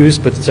calling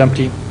used, but it's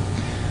empty.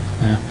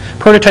 Yeah.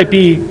 Prototype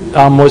B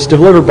was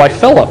delivered by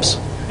Philips,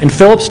 and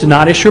Philips did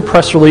not issue a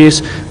press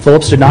release.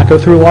 Philips did not go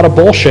through a lot of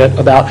bullshit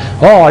about,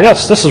 oh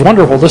yes, this is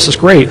wonderful, this is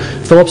great.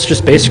 Philips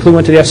just basically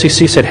went to the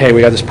FCC, said, hey, we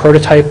got this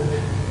prototype.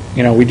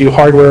 We do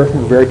hardware.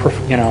 We're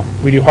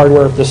we do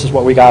hardware. This is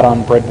what we got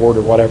on breadboard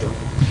or whatever.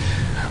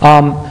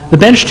 The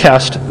bench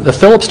test, the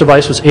Philips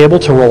device was able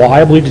to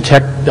reliably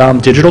detect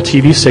digital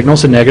TV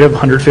signals at negative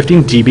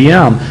 115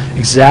 dBm,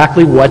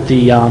 exactly what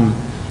the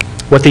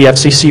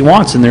FCC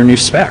wants in their new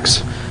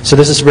specs. So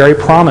this is very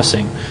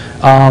promising.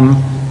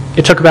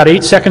 It took about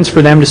 8 seconds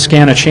for them to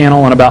scan a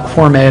channel and about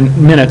 4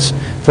 minutes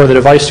for the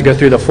device to go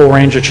through the full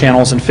range of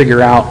channels and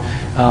figure out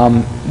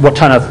what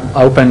kind of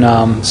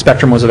open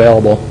spectrum was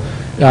available.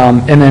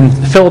 And then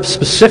Philips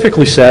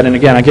specifically said, and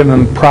again, I give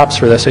them props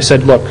for this, they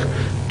said, look,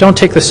 don't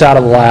take this out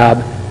of the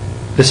lab.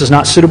 This is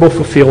not suitable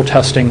for field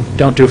testing.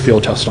 Don't do a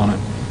field test on it.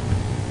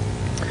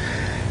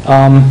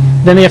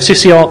 Then the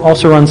FCC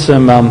also runs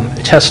some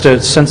tests to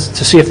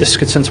see if this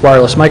could sense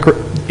wireless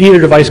either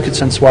device could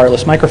sense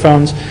wireless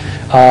microphones.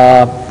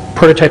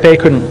 Prototype A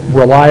couldn't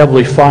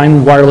reliably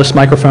find wireless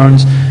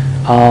microphones.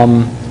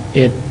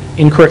 It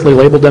incorrectly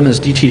labeled them as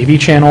DTV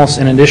channels.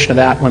 In addition to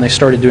that, when they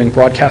started doing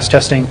broadcast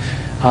testing,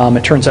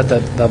 it turns out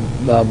that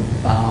the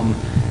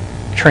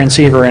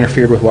transceiver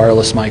interfered with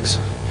wireless mics.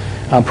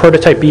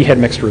 Prototype B had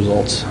mixed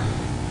results.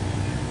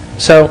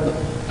 So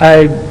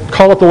I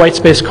called up the White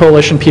Space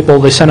Coalition people.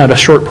 They sent out a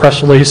short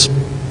press release.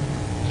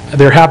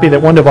 They're happy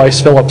that one device,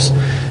 Philips,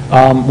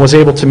 was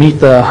able to meet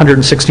the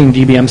 116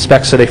 dBm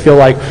specs, so they feel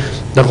like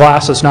the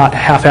glass is not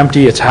half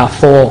empty, it's half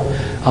full.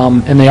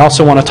 And they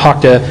also want to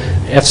talk to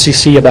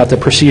FCC about the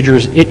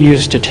procedures it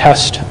used to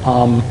test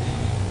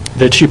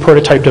the 2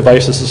 prototype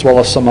devices as well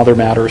as some other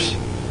matters.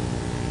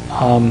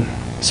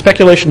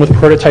 Speculation with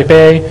prototype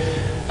A,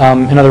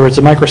 in other words,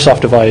 the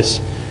Microsoft device.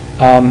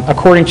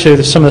 According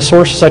to some of the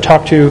sources I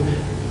talked to,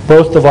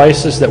 both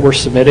devices that were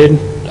submitted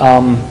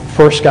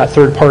first got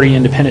third-party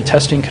independent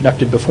testing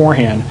conducted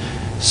beforehand.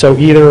 So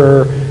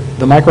either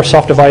the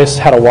Microsoft device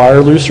had a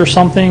wire loose or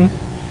something,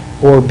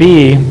 or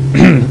B,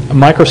 the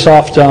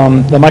Microsoft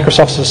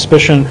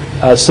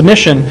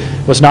submission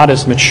was not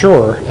as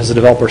mature as the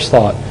developers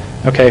thought.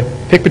 Okay,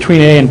 pick between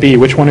A and B.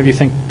 Which one of you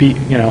think B?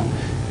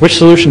 Which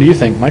solution do you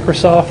think?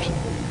 Microsoft?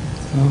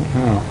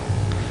 Oh.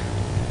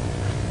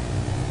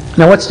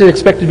 Now, what's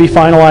expected to be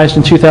finalized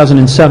in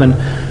 2007?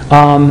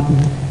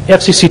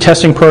 FCC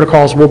testing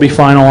protocols will be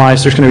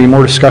finalized. There's going to be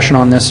more discussion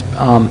on this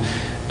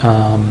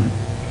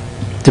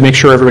to make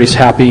sure everybody's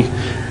happy.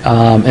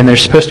 And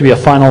there's supposed to be a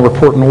final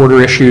report and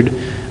order issued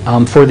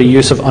for the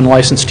use of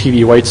unlicensed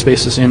TV white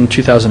spaces in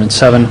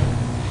 2007.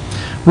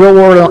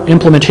 Real-world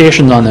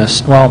implementations on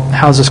this. Well,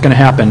 how's this going to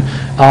happen?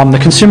 The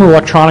consumer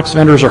electronics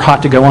vendors are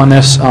hot to go on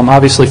this.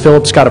 Obviously,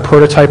 Philips got a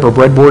prototype or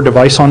breadboard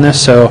device on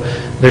this, so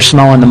they're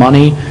smelling the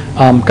money.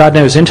 God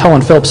knows, Intel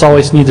and Philips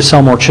always need to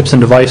sell more chips and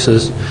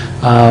devices.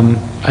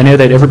 I know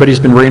that everybody's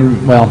been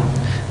reading, well,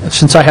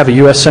 since I have a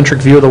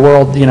U.S.-centric view of the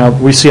world,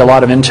 we see a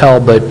lot of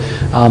Intel, but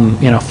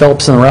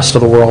Philips and the rest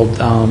of the world,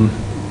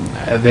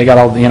 they got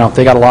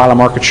a lot of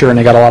market share, and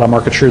they got a lot of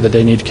market share that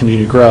they need to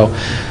continue to grow.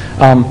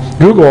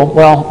 Google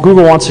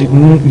wants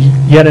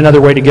yet another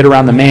way to get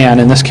around the man,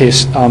 in this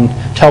case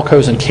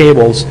telcos and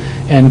cables,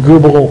 and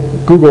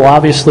Google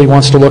obviously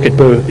wants to look at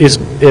both, is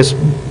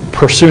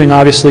pursuing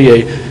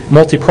obviously a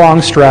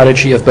multi-pronged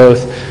strategy of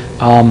both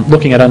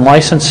looking at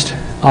unlicensed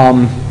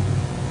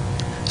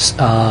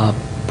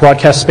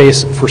broadcast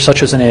space for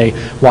such as in a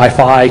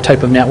Wi-Fi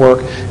type of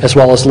network, as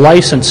well as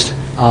licensed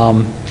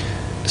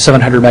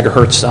 700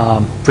 megahertz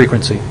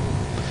frequency.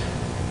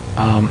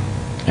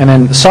 And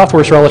then the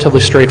software is relatively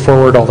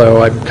straightforward,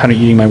 although I'm kind of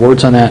eating my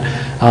words on that.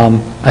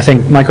 I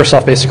think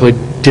Microsoft basically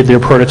did their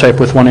prototype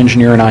with one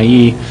engineer in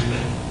IE.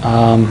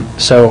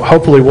 So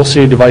hopefully we'll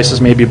see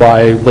devices maybe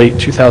by late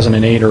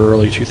 2008 or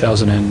early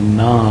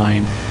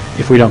 2009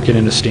 if we don't get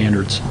into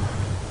standards.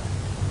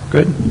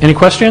 Good. Any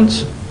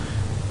questions?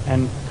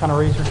 And kind of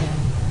raise your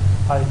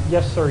hand.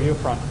 Yes, sir, you up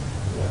front.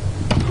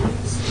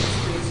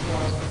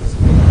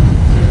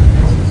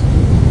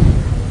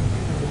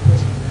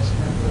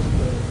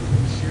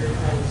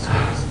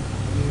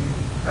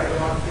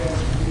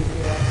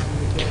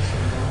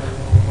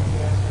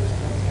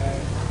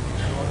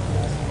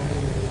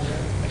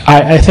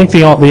 I think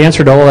the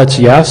answer to all that's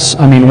yes.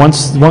 I mean,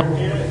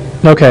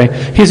 okay.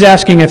 He's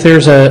asking if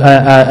there's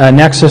a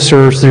nexus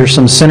or if there's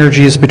some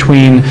synergies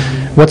between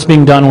what's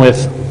being done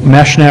with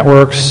mesh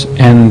networks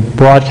and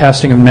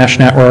broadcasting of mesh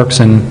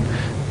networks and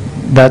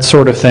that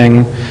sort of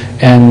thing.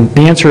 And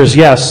the answer is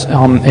yes.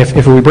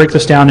 If we break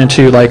this down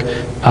into like,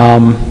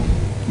 my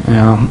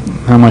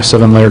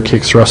 7-layer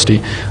cake's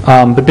rusty.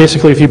 But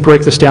basically, if you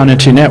break this down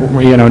into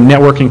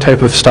networking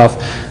type of stuff,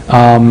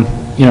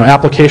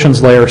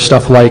 applications layer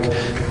stuff like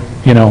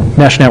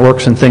mesh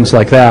networks and things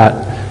like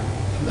that.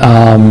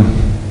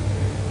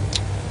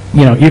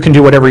 You can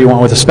do whatever you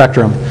want with a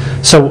spectrum.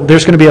 So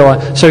there's going to be a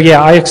lot. So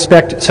yeah,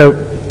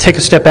 take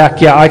a step back.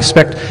 Yeah, I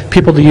expect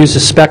people to use the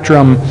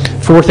spectrum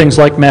for things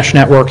like mesh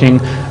networking,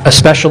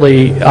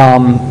 especially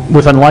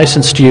with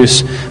unlicensed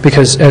use,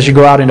 because as you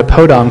go out into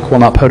podunk,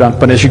 well, not podunk,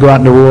 but as you go out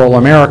into rural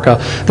America,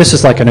 this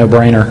is like a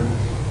no-brainer.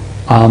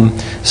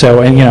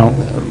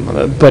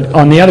 But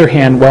on the other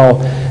hand, well,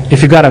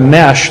 if you've got a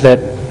mesh that,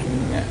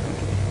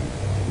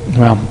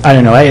 well, I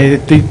don't know.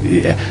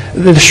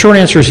 The short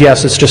answer is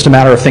yes. It's just a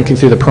matter of thinking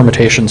through the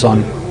permutations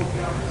on.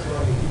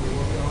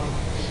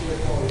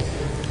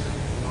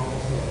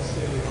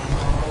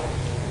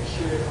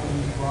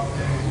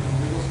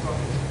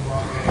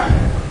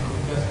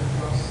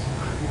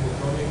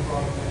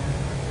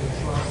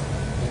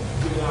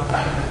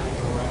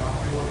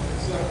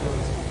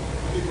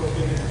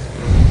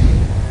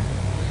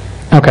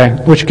 Okay,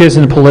 which gives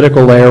in the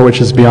political layer, which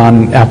is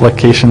beyond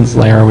applications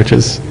layer, which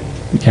is,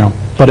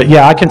 But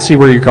yeah, I can see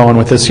where you're going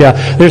with this. Yeah,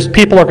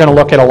 people are going to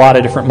look at a lot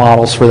of different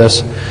models for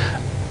this.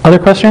 Other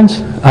questions?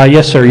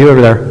 Yes, sir. You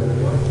over there.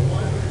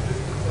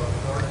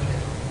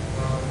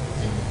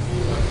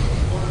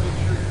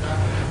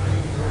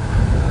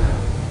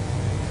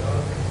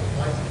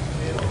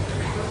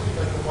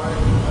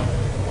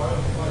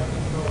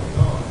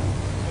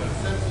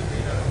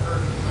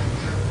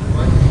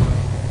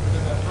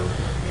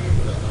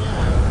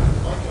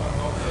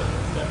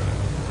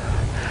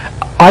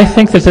 I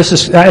think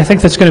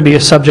that's going to be a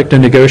subject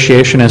of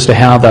negotiation as to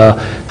how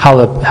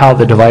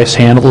the device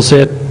handles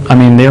it. I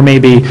mean, there may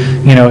be,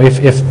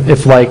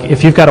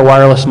 if you've got a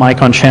wireless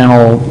mic on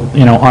channel,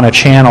 on a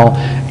channel,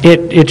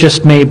 it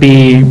just may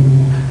be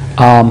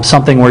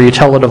something where you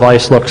tell the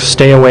device, look,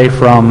 stay away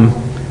from,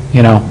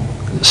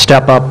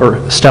 step up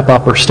or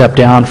step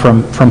down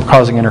from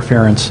causing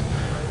interference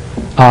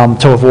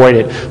to avoid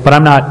it. But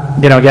I'm not,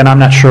 again, I'm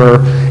not sure,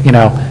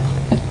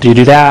 do you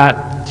do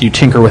that? Do you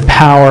tinker with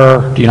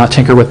power? Do you not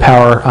tinker with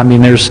power? I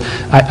mean, the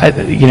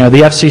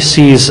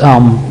FCC's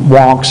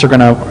wonks are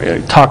going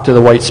to talk to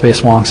the white space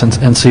wonks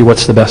and see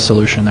what's the best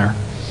solution there.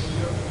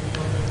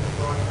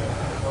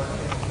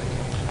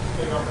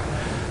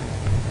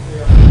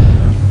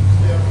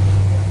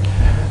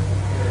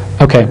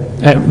 Okay.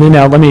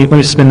 Now let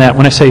me spin that.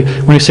 When I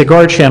say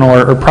guard channel,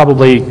 or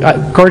probably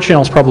guard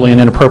channel is probably an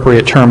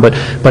inappropriate term, but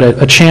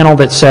a channel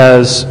that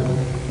says.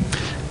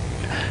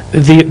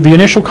 The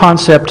initial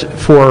concept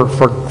for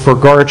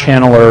guard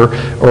channel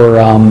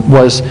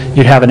was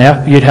you'd have an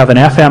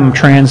FM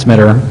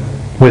transmitter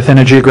within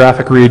a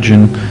geographic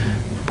region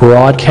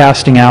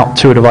broadcasting out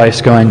to a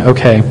device going,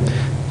 okay,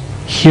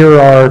 here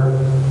are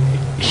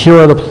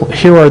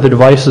the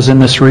devices in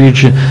this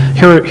region.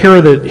 Here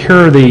are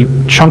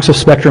the chunks of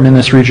spectrum in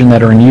this region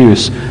that are in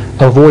use.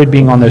 Avoid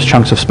being on those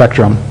chunks of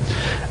spectrum.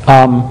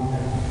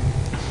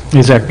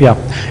 Exactly. Yeah.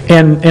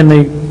 And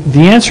the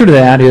answer to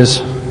that is,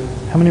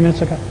 how many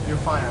minutes I got? You're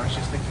fine. I was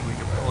just thinking we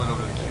could pull it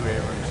over to the QA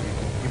room so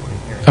people can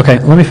hear it. Okay.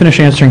 Let me finish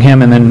answering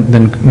him, and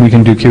then we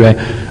can do QA.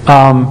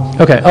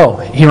 Okay. Oh,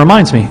 he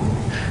reminds me.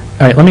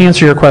 All right. Let me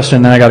answer your question,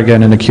 and then I got to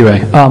get into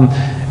QA.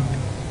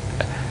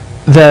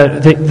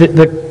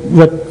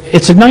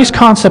 It's a nice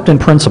concept in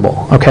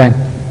principle, okay?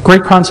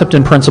 Great concept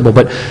in principle,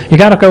 but you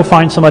got to go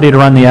find somebody to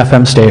run the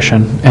FM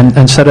station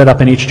and set it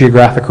up in each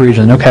geographic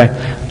region. Okay,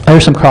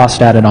 there's some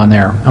cost added on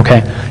there,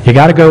 okay? You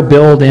got to go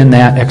build in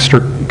that extra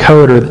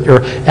code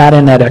or add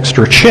in that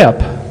extra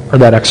chip or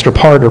that extra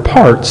part or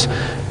parts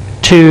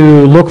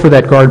to look for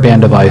that guard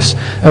band device.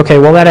 Okay,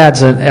 well that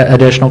adds an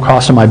additional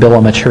cost to my bill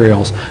of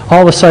materials.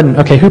 All of a sudden,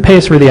 okay, who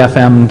pays for the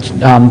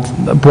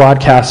FM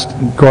broadcast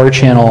guard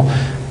channel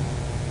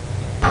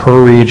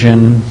per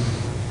region?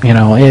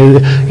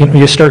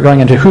 You start going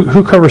into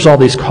who covers all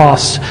these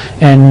costs,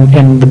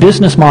 and the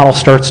business model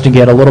starts to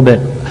get a little bit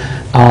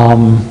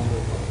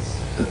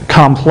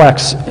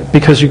complex,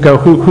 because you go,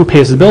 who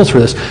pays the bills for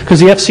this? Because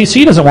the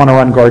FCC doesn't want to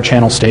run guard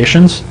channel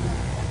stations.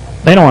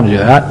 They don't want to do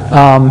that.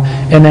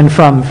 And then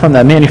from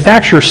the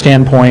manufacturer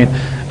standpoint,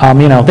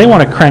 they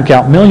want to crank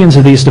out millions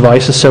of these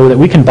devices so that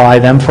we can buy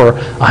them for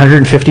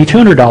 $150,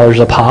 $200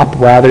 a pop,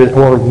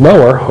 or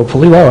lower,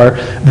 hopefully lower,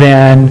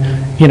 than,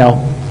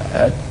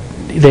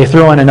 they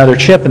throw in another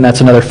chip, and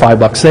that's another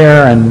 $5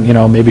 there, and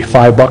maybe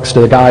 $5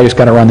 to the guy who's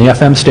got to run the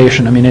FM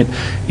station. I mean,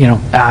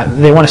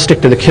 they want to stick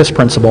to the KISS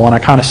principle, and I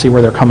kind of see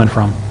where they're coming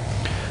from.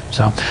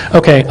 So,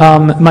 okay,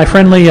 my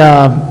friendly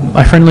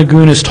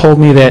goon has told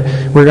me that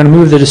we're going to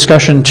move the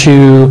discussion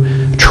to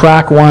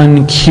track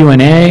 1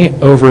 Q&A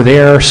over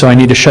there. So I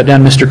need to shut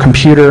down Mr.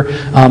 Computer,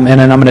 and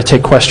then I'm going to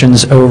take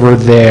questions over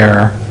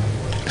there.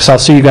 So I'll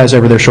see you guys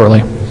over there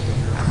shortly.